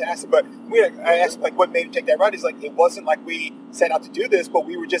just fantastic. But I asked what made him take that route. He's like, it wasn't like we set out to do this, but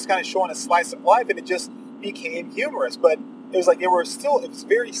we were just kind of showing a slice of life, and it just became humorous. But it was like it was a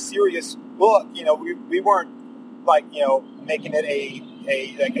very serious book. We weren't making it a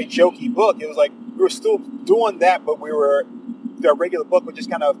jokey book. It was like we were still doing that, but the regular book was just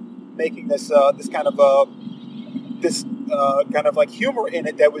kind of making this kind of humor in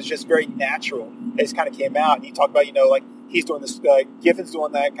it that was just very natural. It just kind of came out, and he talked about he's doing this, Giffen's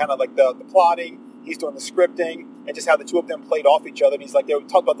doing that kind of like the plotting, he's doing the scripting, and just how the two of them played off each other. And he's like, they would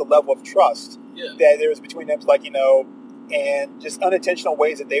talk about the level of trust that there was between them, and just unintentional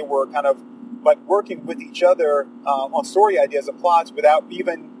ways that they were kind of working with each other on story ideas and plots without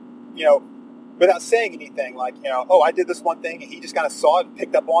even without saying anything. Oh, I did this one thing, and he just kind of saw it and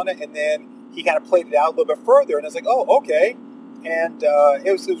picked up on it, and then he kind of played it out a little bit further, and it's like, oh, okay. And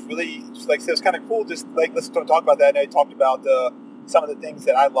it was really just it was kind of cool. Just let's talk about that. And I talked about some of the things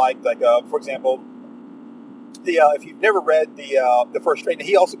that I liked, for example, if you've never read the first trade, and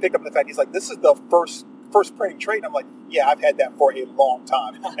he also picked up on the fact he's like, this is the first printing trade. And I'm like, yeah, I've had that for a long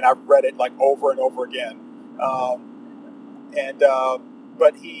time, and I've read it over and over again.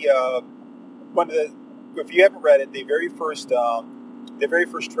 But he if you haven't read it, the very first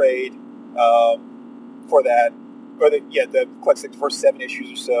trade for that. The collects the first 7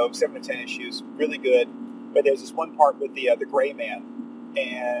 issues or so, 7 to 10 issues, really good. But there's this one part with the Gray Man,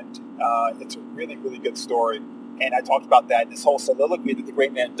 and it's a really, really good story. And I talked about that, this whole soliloquy that the Gray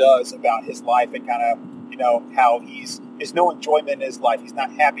Man does about his life, and kind of, how there's no enjoyment in his life. He's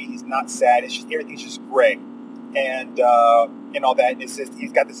not happy, he's not sad. It's just everything's just gray, and all that. And it's just,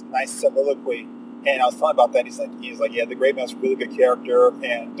 he's got this nice soliloquy. And I was telling about that. He's like, yeah, the Gray Man's a really good character,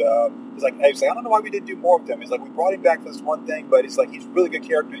 and he's like, I don't know why we didn't do more with him. He's like, we brought him back for this one thing, but he's like, he's a really good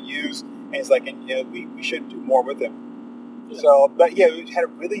character to use, and he's like, we should do more with him. Yeah. So, but yeah, we had a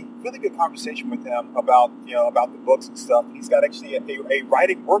really, really good conversation with him about the books and stuff. And he's got actually a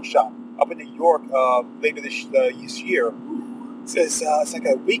writing workshop up in New York later this year. It's like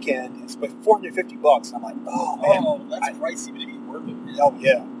a weekend. It's like $450. And I'm like, oh man, that's pricey, but it'd be worth it. Man. Oh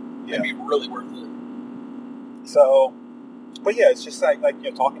yeah, it'd be really worth it. So, but yeah, it's just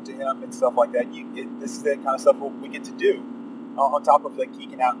talking to him and stuff like that. This is the kind of stuff we get to do on top of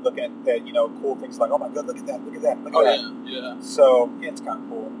geeking out and looking at cool things like, oh my god, look at that. Yeah. So yeah, it's kind of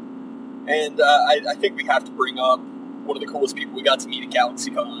cool. And I think we have to bring up one of the coolest people we got to meet at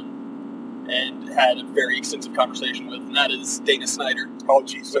GalaxyCon and had a very extensive conversation with, and that is Dana Snyder. Oh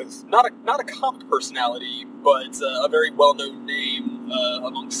Jesus! Not a comic personality, but a very well-known name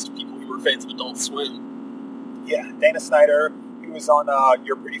amongst people who were fans of Adult Swim. Yeah, Dana Snyder, he was on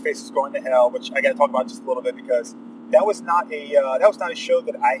Your Pretty Face is Going to Hell, which I got to talk about just a little bit, because that was not a show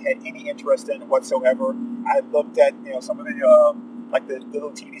that I had any interest in whatsoever. I looked at some of the like the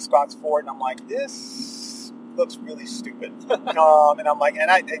little TV spots for it, and I'm like, this looks really stupid. And I'm like,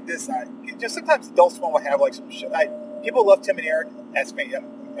 just sometimes Adult Swim will have like some shit. People love Tim and Eric. That's me.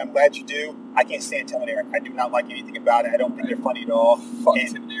 I'm glad you do. I can't stand Tim and Eric. I do not like anything about it. I don't think they're funny at all. Fuck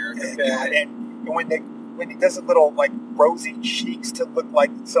Tim and Eric. Okay. And when he does a little like rosy cheeks to look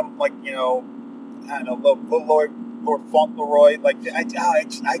like some like I don't know Lord Fauntleroy, like I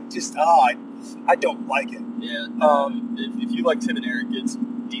don't like it. Yeah. If you like Tim and Eric, it's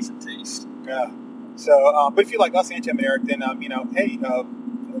decent taste. Yeah. So, but if you like us and Tim and Eric, then hey,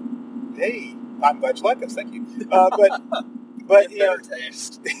 I'm glad you like us. Thank you. But better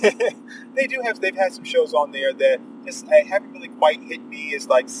taste. They've had some shows on there that just haven't really quite hit me as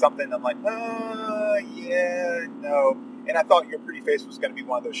like something I'm like, yeah, no. And I thought Your Pretty Face was going to be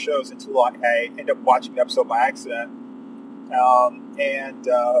one of those shows until I ended up watching the episode by accident. And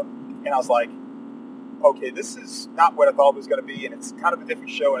I was like, okay, this is not what I thought it was going to be, and it's kind of a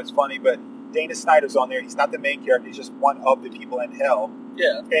different show, and it's funny, but Dana Snyder's on there. He's not the main character. He's just one of the people in hell.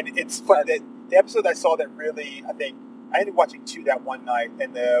 Yeah. And it's fun that the episode I saw that really, I ended up watching 2 that one night,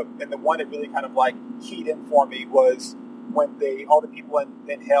 and the one that really kind of like keyed in for me was when all the people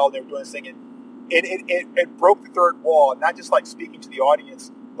in hell, they were doing this thing, and it broke the third wall, not just like speaking to the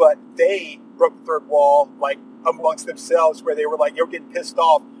audience, but they broke the third wall like amongst themselves, where they were getting pissed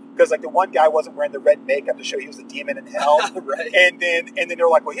off because like the one guy wasn't wearing the red makeup to show he was a demon in hell. Right. And then they were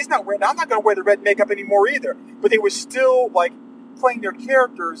like, well, I'm not going to wear the red makeup anymore either. But they were still like playing their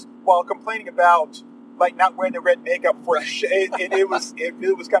characters while complaining about like not wearing the red makeup for the show. And it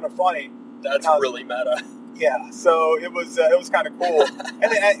really was kind of funny. That's really meta. Yeah, so it was kind of cool.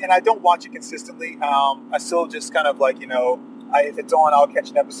 and I don't watch it consistently. I still just kind of like, if it's on, I'll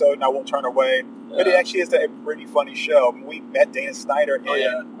catch an episode and I won't turn away. Yeah. But it actually is a pretty funny show. We met Dana Snyder.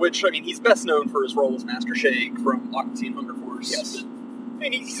 Which, he's best known for his role as Master Shake from Aqua Teen Hunger Force. Yes.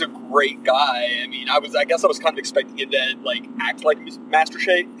 He's a great guy. I guess I was kind of expecting him to like act like Master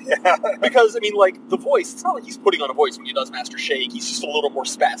Shake. Yeah. Because like the voice, it's not like he's putting on a voice when he does Master Shake. He's just a little more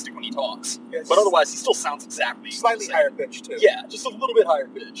spastic when he talks. Yes. But otherwise, he still sounds exactly slightly higher pitched too. Yeah, just a little bit higher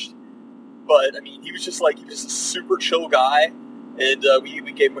pitched. But he was just a super chill guy, and we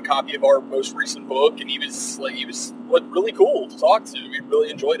gave him a copy of our most recent book, and he was really cool to talk to. We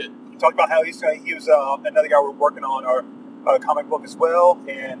really enjoyed it. He talked about how he was another guy we're working on our comic book as well,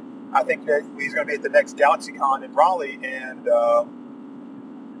 and I think that he's going to be at the next GalaxyCon in Raleigh, and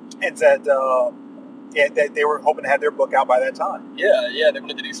said that they were hoping to have their book out by that time. Yeah, they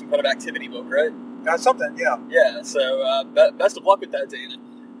wanted to do some kind of activity book, right? Something, yeah. Yeah, so best of luck with that, Dana,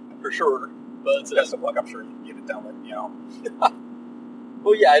 for sure. But best of luck, I'm sure you can get it done with,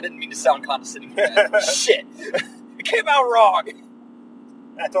 Well, yeah, I didn't mean to sound condescending. Shit, it came out wrong.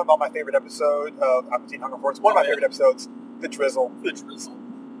 I talked about my favorite episode of Aqua Teen Hunger Force. One of my favorite episodes, The Drizzle.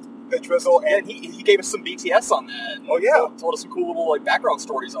 And he gave us some BTS on that. Oh, yeah. Told us some cool little background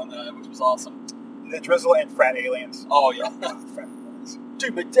stories on that, which was awesome. The Drizzle and Frat Aliens. Oh, yeah. Frat Aliens.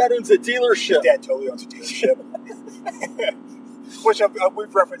 Dude, my dad owns a dealership. His dad totally owns a dealership. Which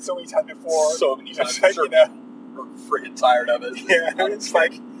we've referenced so many times before. So many times. Like, sure. We're freaking tired of it. Yeah, it's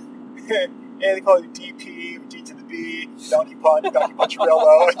like, they call it DP, D to the B, Donkey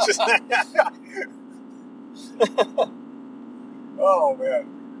Puncharello. It's just, oh man!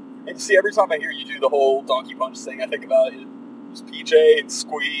 And you see, every time I hear you do the whole Donkey Punch thing, I think about it. There's PJ and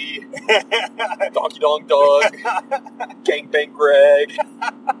Squee, Donkey Dong Doug, Gangbang Greg.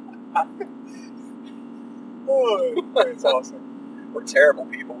 Oh, that's awesome. We're terrible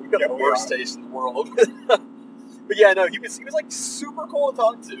people. We've got the worst taste in the world. But yeah, no, he was like super cool to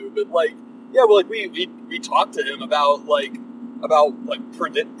talk to. But like, yeah, well, like we talked to him about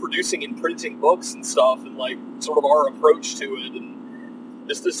producing and printing books and stuff, and like sort of our approach to it, and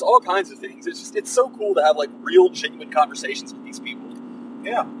just all kinds of things. It's so cool to have like real, genuine conversations with these people.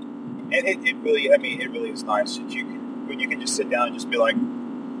 Yeah, and it really is nice that when you can just sit down and just be like,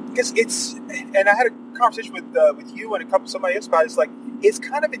 because and I had a conversation with you and somebody else about it. It's like, it's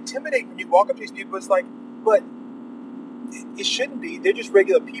kind of intimidating when you walk up to these people. It's like, but it shouldn't be. They're just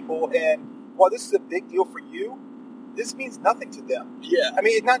regular people, and while this is a big deal for you, this means nothing to them. Yeah.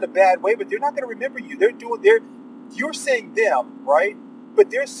 It's not in a bad way, but they're not going to remember you. You're saying them, right? But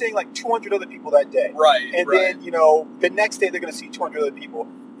they're seeing like 200 other people that day. Right. And then, the next day they're going to see 200 other people.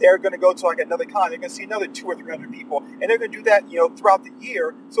 They're going to go to like another con. They're going to see another 200 or 300 people. And they're going to do that, throughout the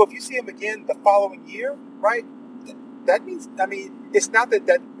year. So if you see them again the following year, right, that means, it's not that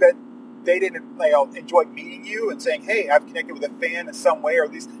they didn't enjoy meeting you and saying, hey, I've connected with a fan in some way, or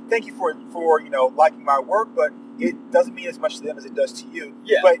at least thank you for liking my work, but it doesn't mean as much to them as it does to you.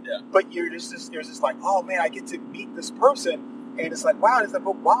 Yeah. But you're just like, oh man, I get to meet this person, And it's like, wow, it's like,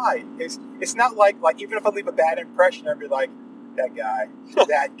 but why? It's not like even if I leave a bad impression, I'd be like, that guy,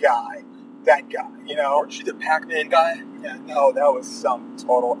 that guy, that guy, you know? Aren't you the Pac-Man guy? Yeah, no, that was some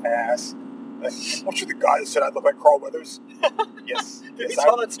total ass. Like, weren't you the guy that said I look like Carl Weathers? Yes. Did you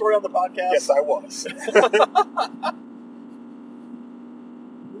tell that story on the podcast? Yes, I was.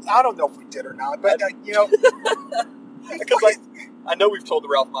 I don't know if we did or not, but, you know. Because I know we've told the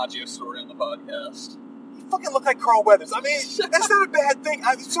Ralph Macchio story on the podcast. You fucking look like Carl Weathers. I mean, that's not a bad thing.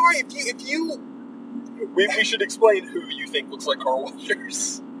 I'm sorry if you... We should explain who you think looks like Carl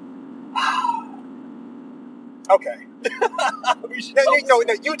Weathers. Okay. We should No,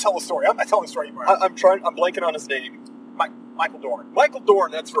 you tell the story. I'm not telling the story anymore. I'm blanking on his name. Michael Dorn. Michael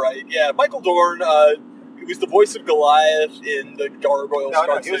Dorn, that's right. Yeah, Michael Dorn, he was the voice of Goliath in the Gargoyles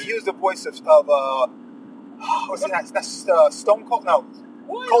cartoon. He was the voice of what's his name? That's Stone Cold? No.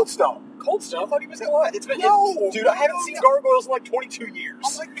 What? Cold Stone. Cold Stone? I thought he was Goliath. Dude, I haven't seen no. Gargoyles in like 22 years.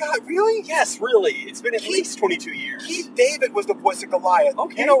 Oh my god, really? Yes, really. It's been at least 22 years. Keith David was the voice of Goliath.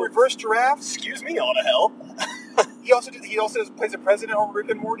 Okay. You know Reverse Giraffe? Excuse me, all the hell. He also plays the president on Rick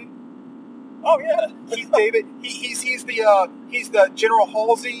and Morty. Oh yeah. Keith David. He's the General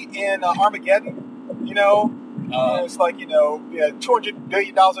Halsey in Armageddon. You know, it's like $200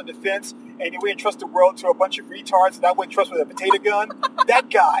 billion in defense, and we entrust the world to a bunch of retards that I wouldn't trust with a potato gun. That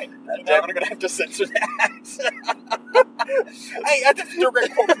guy. Damn, I'm gonna have to censor that. Hey, that's a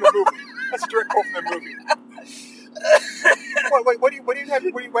direct quote from the movie. That's a direct quote from the movie. Wait, what do you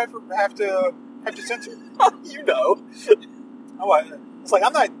have to censor? You know. Oh, it's like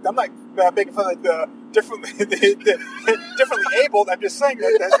I'm not making fun of the differently abled. I'm just saying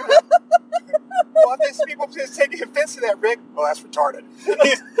that's well, I think some people just taking offense to that, Rick. Well, that's retarded.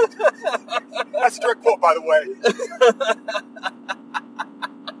 That's a direct quote, by the way.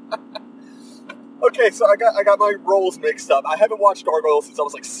 Okay, so I got my roles mixed up. I haven't watched Gargoyles since I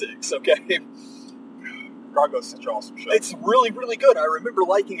was like 6. Okay. Gargoyles is such an awesome show. It's really, really good. I remember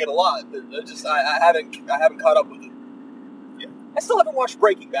liking it a lot. I haven't caught up with it. Yeah. I still haven't watched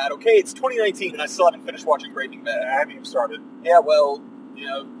Breaking Bad. Okay, it's 2019 and I still haven't finished watching Breaking Bad. I haven't even started. Yeah, well,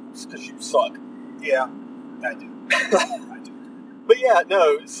 it's because you suck. Yeah, I do. I do. But yeah,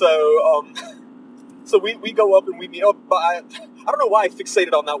 no. So we go up and we meet up. I don't know why I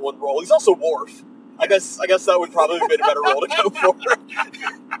fixated on that one role. He's also Worf. I guess that would probably have been a better role to go for.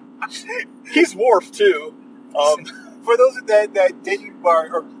 He's Worf too. For those that didn't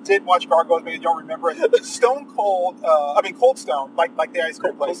or did watch Gargoyles, maybe don't remember it. Cold Stone, like the ice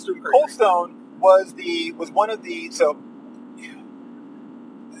cream place. Cold Stone was one of the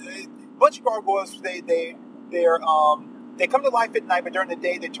bunch of gargoyles. They come to life at night, but during the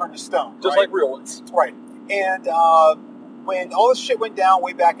day they turn to stone. Just right? like real ones, right? And when all this shit went down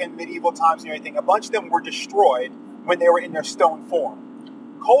way back in medieval times and everything, a bunch of them were destroyed when they were in their stone form.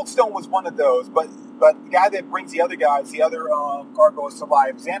 Cold Stone was one of those, but the guy that brings the other gargoyles to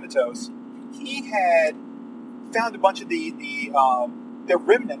life, Xanatos, he had found a bunch of the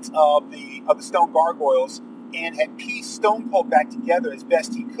remnants of the stone gargoyles and had pieced Stone Cold back together as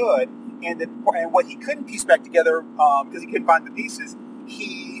best he could. And what he couldn't piece back together because he couldn't find the pieces,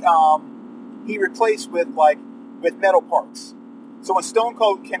 he replaced with metal parts. So when Stone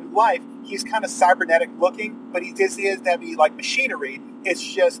Cold came to life, he's kind of cybernetic looking, but he doesn't have any machinery. It's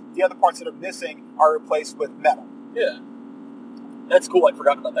just the other parts that are missing are replaced with metal. Yeah. That's cool. I'd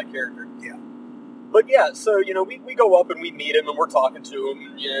forgotten about that character. Yeah. But yeah, so, we go up and we meet him and we're talking to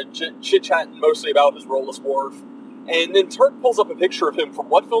him, chit-chatting mostly about his role as Worf. And then Turk pulls up a picture of him from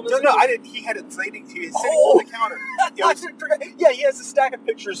what film is it? No, I didn't. He had it sitting on the counter. Yeah, he has a stack of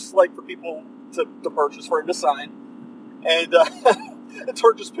pictures, for people to purchase, for him to sign. And and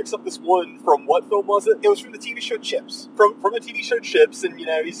Turk just picks up this one from what film was it? It was from the TV show Chips. From the TV show Chips, and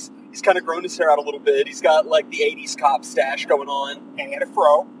he's kind of grown his hair out a little bit. He's got the 80s cop stash going on. And he had a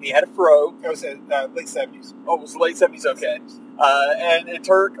fro. It was late 70s. Oh, it was the late 70s, okay. And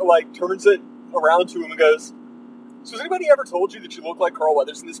Turk turns it around to him and goes, "So has anybody ever told you that you look like Carl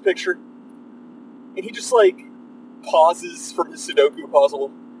Weathers in this picture?" And he just pauses from his Sudoku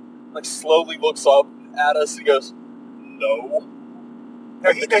puzzle, slowly looks up at us and goes, "No."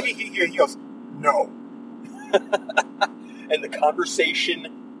 No, he goes, "No." And the conversation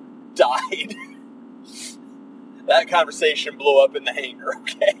died. That conversation blew up in the hangar,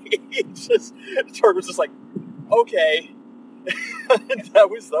 okay? Turk was just okay. And that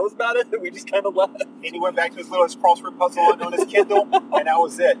was about it. We just kind of left. And he went back to his little crossword puzzle on his Kindle, and that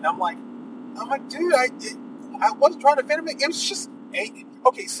was it. And I'm like, dude, I wasn't trying to offend him. It was just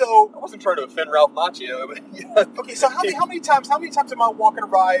okay. So I wasn't trying to offend Ralph Macchio. But yeah. Okay, so how many times am I walking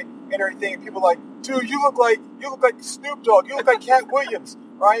by and everything. And people are like, dude, you look like Snoop Dogg. You look like Cat Williams,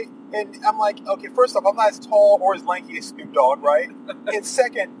 right? And I'm like, okay, first off, I'm not as tall or as lanky as Snoop Dogg, right? And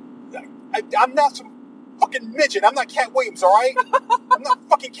second, I'm not some fucking midget. I'm not Cat Williams, all right? I'm not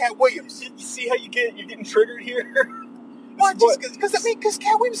fucking Cat Williams. You see how you're getting triggered here? Why? Because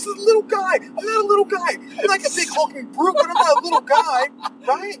Cat Williams is a little guy. I'm not a little guy. I'm like a big hulking brute, but I'm not a little guy,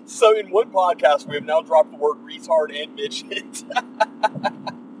 right? So in one podcast, we have now dropped the word retard and midget.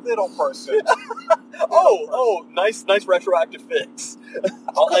 Little person. Oh, nice retroactive fix.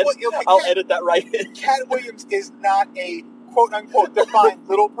 I'll edit that right in. Cat Williams is not a quote-unquote defined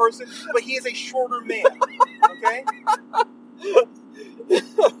little person, but he is a shorter man, okay?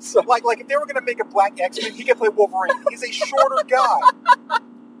 So, like if they were going to make a black X-Men, he could play Wolverine. He's a shorter guy.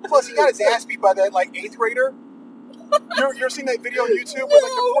 Plus, he got his ass beat by that, 8th grader. You ever seen that video on YouTube where,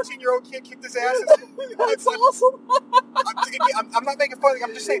 a 14-year-old kid kicked his ass? That's awesome. I'm not making fun of him.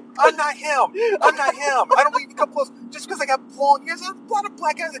 I'm just saying, I'm not him. I don't even come close. Just because I got long hair, there's a lot of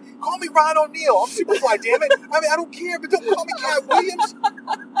black guys. Call me Ryan O'Neal. I'm Superfly, damn it. I mean, I don't care, but don't call me Cat Williams.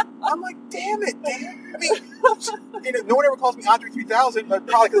 I'm like, damn it. I mean, no one ever calls me Andre 3000, but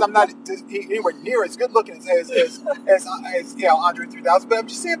probably because I'm not anywhere near as good looking as Andre 3000. But I'm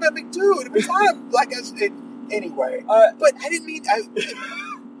just saying, but dude, if it's not a black guy, anyway. But I didn't mean.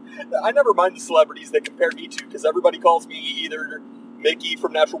 I never mind the celebrities they compare me to, because everybody calls me either Mickey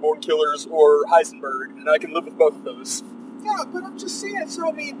from Natural Born Killers or Heisenberg, and I can live with both of those. Yeah, but I'm just saying. So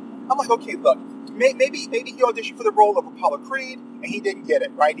I mean, I'm like, okay, look, maybe he auditioned for the role of Apollo Creed and he didn't get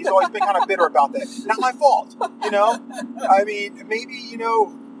it, right? He's always been kind of bitter about that. Not my fault, I mean, maybe he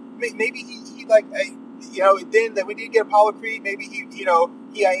then we did get Apollo Creed. Maybe he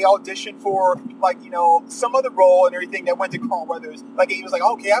auditioned for some other role and everything that went to Carl Weathers. Like he was like,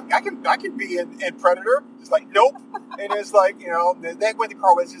 okay, I can be in Predator. It's like, nope. And it's like, that went to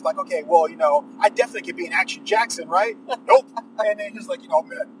Carl Weathers. He's like, okay, well, I definitely could be an Action Jackson, right? Nope. And then he's like,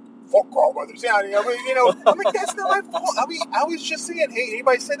 man, fuck Carl Weathers. Yeah, I'm like, that's not my fault. I mean, I was just saying, hey,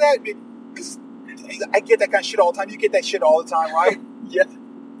 anybody say that? Because I get that kind of shit all the time. You get that shit all the time, right? Yeah.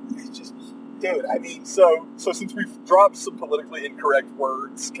 It's just, dude, I mean, so since we've dropped some politically incorrect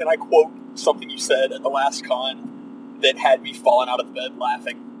words, can I quote something you said at the last con that had me falling out of bed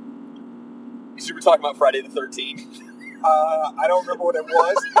laughing? Because you were talking about Friday the 13th. I don't remember what it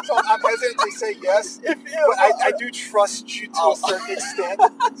was, so I'm hesitant to say yes. But I do trust you to a certain extent.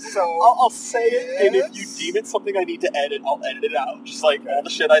 So I'll say it, and if you deem it something I need to edit, I'll edit it out. Just like all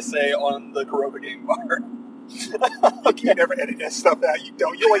the shit I say on the Kurova Game Bar. Okay. You never edit that stuff out. You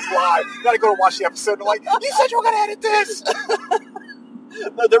don't. You always lie. You gotta go to watch the episode and like, you said you were gonna edit this.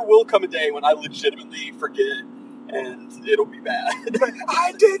 No, there will come a day when I legitimately forget, and it'll be bad.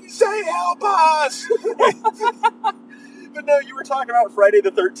 I didn't say help us. But no, you were talking about Friday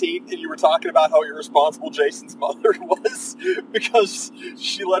the 13th, and you were talking about how irresponsible Jason's mother was because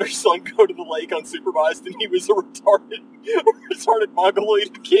she let her son go to the lake unsupervised, and he was a retarded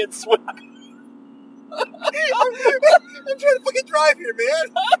mongoloid who can't swim. I'm trying to fucking drive here, man.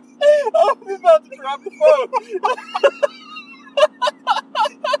 I'm about to drop the phone.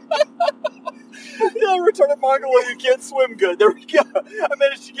 Yeah, retarded mongoloid who can't swim good. There we go. I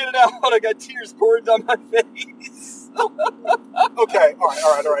managed to get it out, and I got tears pouring down my face. Okay, all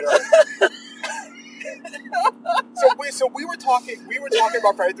right. So we were talking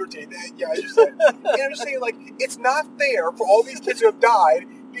about Friday the 13th. Yeah, as you said. And I'm just saying, like, it's not fair for all these kids who have died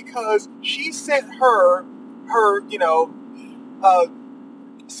because she sent her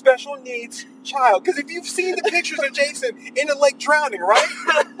special needs child. Because if you've seen the pictures of Jason in the lake drowning, right?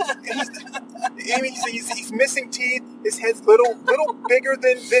 He's missing teeth. His head's little bigger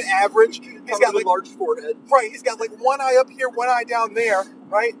than average. He's got a large forehead. Right. He's got like one eye up here, one eye down there.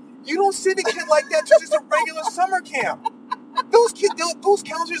 Right. You don't send a kid like that to just a regular summer camp. Those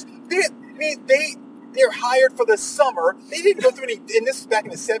counselors, they're hired for the summer. They didn't go through any, and this is back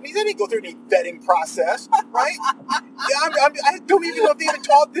in the 70s, they didn't go through any vetting process, right? I don't even know if they even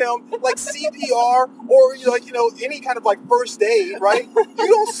taught them, like, CPR or, any kind of, like, first aid, right? You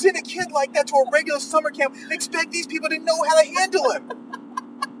don't send a kid like that to a regular summer camp and expect these people to know how to handle him.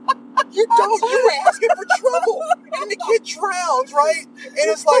 You don't. You were asking for trouble. And the kid drowns, right? And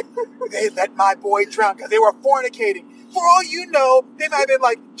it's like, they let my boy drown because they were fornicating. For all you know, they might have been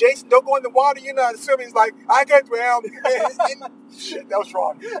like, Jason, don't go in the water. You know how to swim. He's like, I got drowned. Shit, that was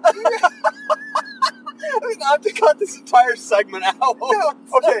wrong. I have to cut this entire segment out. No,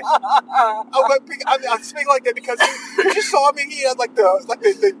 okay. I'm speaking like that because you just saw me. He had like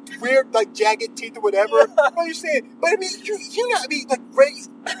the weird like jagged teeth or whatever. What are you saying? But I mean, you gotta be like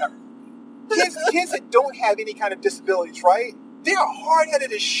raised. Kids that don't have any kind of disabilities, right? they're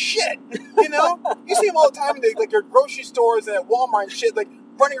hard-headed as shit, you know? You see them all the time in their grocery stores and at Walmart and shit, like,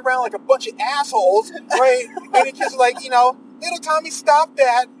 running around like a bunch of assholes, right? And the kids are like, little Tommy, stop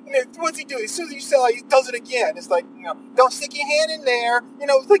that. And then what's he do? As soon as you say, like, he does it again. It's like, don't stick your hand in there.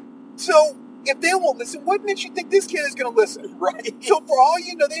 It's like, so if they won't listen, what makes you think this kid is going to listen? Right. So for all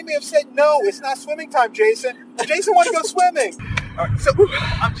you know, they may have said, no, it's not swimming time, Jason. Jason want to go swimming. All right, so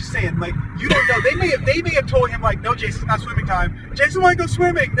I'm just saying, like, you don't know. They may have told him, like, no, Jason, it's not swimming time. Jason want to go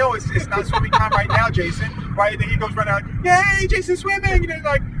swimming. No, it's not swimming time right now, Jason. Right? And then he goes running out, yay, Jason swimming. And they're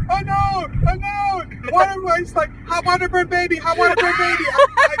like, oh no. Water, it's like, hot water burn baby.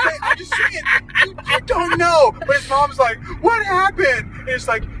 I'm just saying, you don't know. But his mom's like, what happened? And it's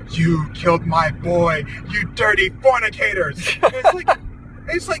like, you killed my boy, you dirty fornicators. And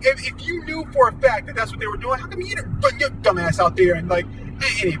it's like, if you knew for a fact that that's what they were doing, how come you didn't put your dumbass out there and, like,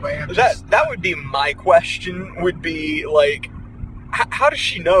 anyway. That would be my question, would be, like, how does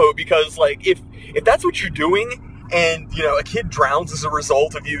she know? Because, like, if that's what you're doing and, a kid drowns as a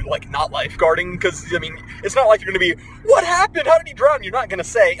result of you, like, not lifeguarding, because, I mean, it's not like you're going to be, what happened? How did he drown? You're not going to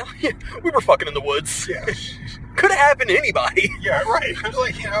say, oh, yeah, we were fucking in the woods. Yeah. Could have happened to anybody. Yeah, right. I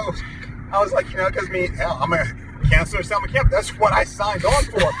was like, because hell, I'm a counselor summer camp. That's what I signed on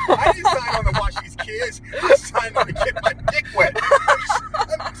for. I didn't sign on to watch these kids. I signed on to get my dick wet.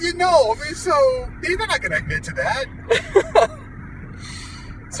 So they're not going to admit to that.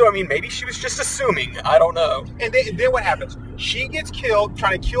 So, I mean, maybe she was just assuming. I don't know. And then what happens? She gets killed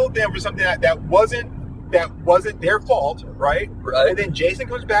trying to kill them for something that wasn't their fault, right? Right. And then Jason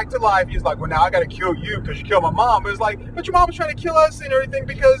comes back to life. He's like, well, now I got to kill you because you killed my mom. But it's like, but your mom was trying to kill us and everything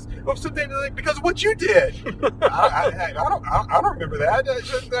because of something, because of what you did. I don't remember that.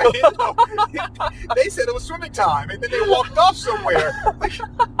 They said it was swimming time, and then they walked off somewhere. Like,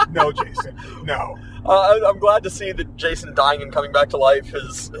 no, Jason, no. I'm glad to see that Jason dying and coming back to life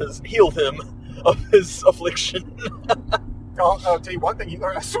has healed him of his affliction. I'll tell you one thing, he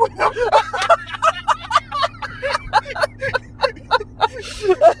learned to swim.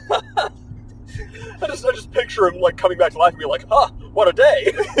 I just picture him, like, coming back to life and be like, what a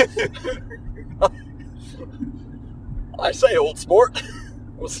day. I say, old sport.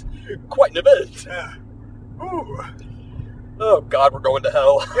 It was quite an event. Yeah. Ooh. Oh, God, we're going to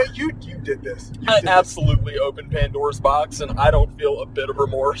hell. Yeah, you did this. I absolutely opened Pandora's box, and I don't feel a bit of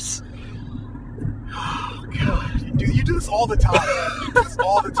remorse. Oh, God. You do this all the time. You do this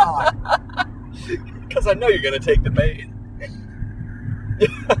all the time. Because I know you're going to take the bait.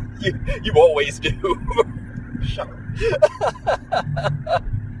 you always do. Shut up.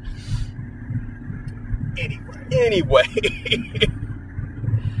 Anyway.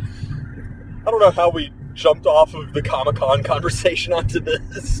 I don't know how we jumped off of the Comic-Con conversation onto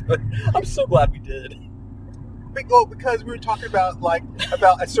this, but I'm so glad we did. Well, because we were talking about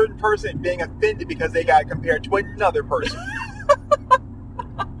a certain person being offended because they got compared to another person.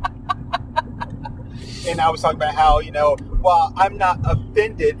 And I was talking about how, while I'm not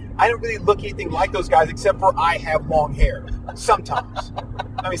offended, I don't really look anything like those guys except for I have long hair. Sometimes.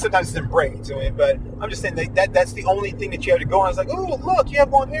 I mean, sometimes it's in braids. But I'm just saying that's the only thing that you have to go on. It's like, oh, look, you have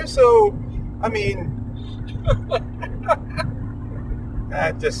long hair, so, I mean...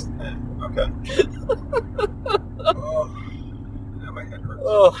 okay. Oh, now my head hurts.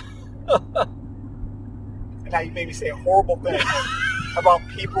 Oh. And now you made me say a horrible thing about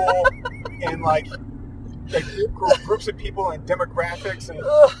people and groups of people and demographics and.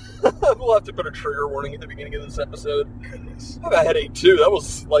 We'll have to put a trigger warning at the beginning of this episode. Goodness. I have a headache too. That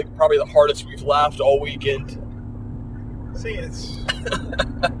was probably the hardest we've laughed all weekend. See, it's.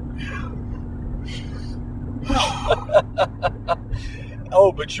 Oh,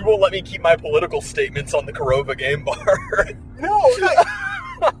 but you won't let me keep my political statements on the Korova game bar. No,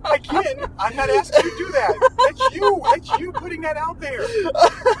 I can't. I'm not asking you to do that. That's you putting that out there.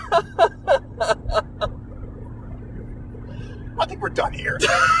 I think we're done here.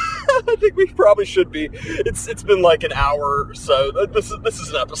 I think we probably should be. It's been like an hour or so. This is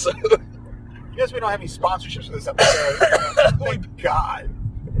an episode. Yes, we don't have any sponsorships for this episode. Thank God.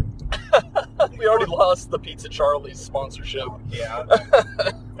 We already lost the Pizza Charlie's sponsorship. Yeah.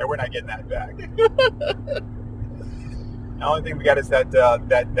 And we're not getting that back. The only thing we got is that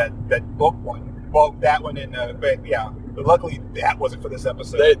book one. Well, that one but yeah. But luckily that wasn't for this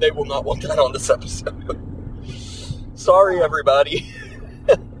episode. They will not want that on this episode. Sorry, everybody.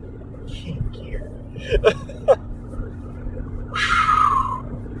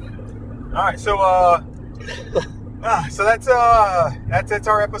 All right, so that's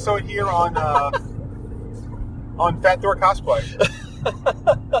our episode here on Fat Thor cosplay.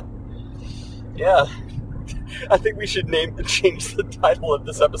 Yeah, I think we should change the title of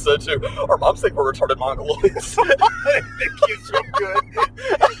this episode to "Our Moms Think We're Retarded Mongoloids." Thank you so good.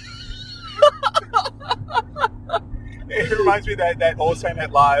 It reminds me of that old Saturday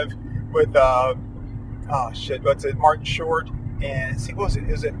Night Live with what's it? Martin Short and see, what was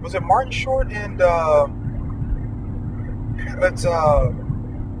it? Was it Martin Short and it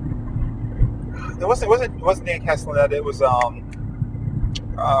wasn't Dan Castellaneta. It was the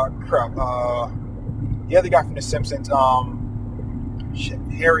other guy from The Simpsons.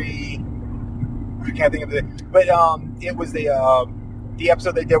 Harry. I can't think of it, but it was the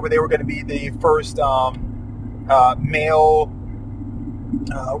episode they did where they were going to be the first male.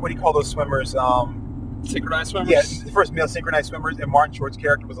 What do you call those swimmers? Synchronized swimmers? Yes, the first male synchronized swimmers, and Martin Short's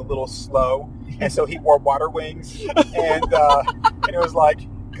character was a little slow, and so he wore water wings, and it was like,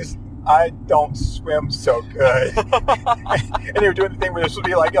 because I don't swim so good, and they were doing the thing where this would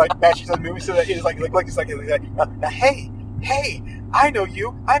be like matching some movie, so that it's like hey, I know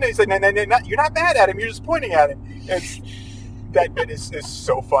you. He's like, no, you're not mad at him. You're just pointing at him. That bit is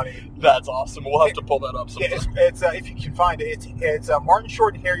so funny. That's awesome. We'll have to pull that up sometime. It's if you can find it, it's Martin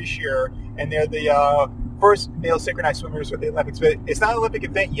Short and Harry Shearer, and they're the first male synchronized swimmers with the Olympics. But it's not an Olympic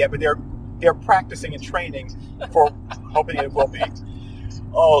event yet, but they're practicing and training for hoping it will be.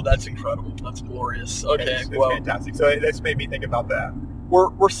 Oh, that's incredible. That's glorious. Okay, it's fantastic. So that's made me think about that.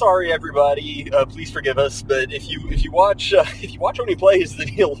 We're sorry, everybody. Please forgive us. But if you watch Oni Plays, then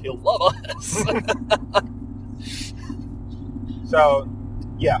he'll love us. So,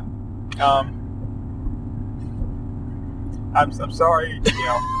 yeah. I'm sorry.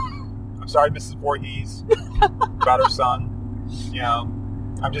 I'm sorry, Mrs. Voorhees, about her son.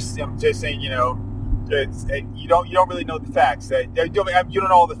 I'm just saying. It's you don't really know the facts. You don't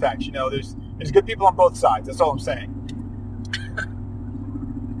know all the facts. There's good people on both sides. That's all I'm saying.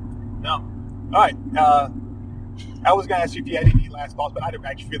 No. All right. I was going to ask you if you had any last thoughts, but I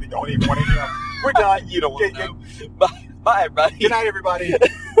actually really don't even want to. We're done. You don't want to know. Bye, everybody. Good night, everybody. Did you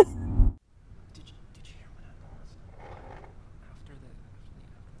hear what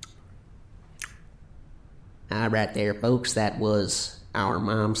happened? All right there, folks. That was Our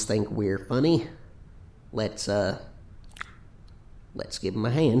Moms Think We're Funny. Let's give them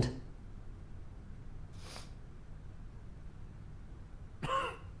a hand.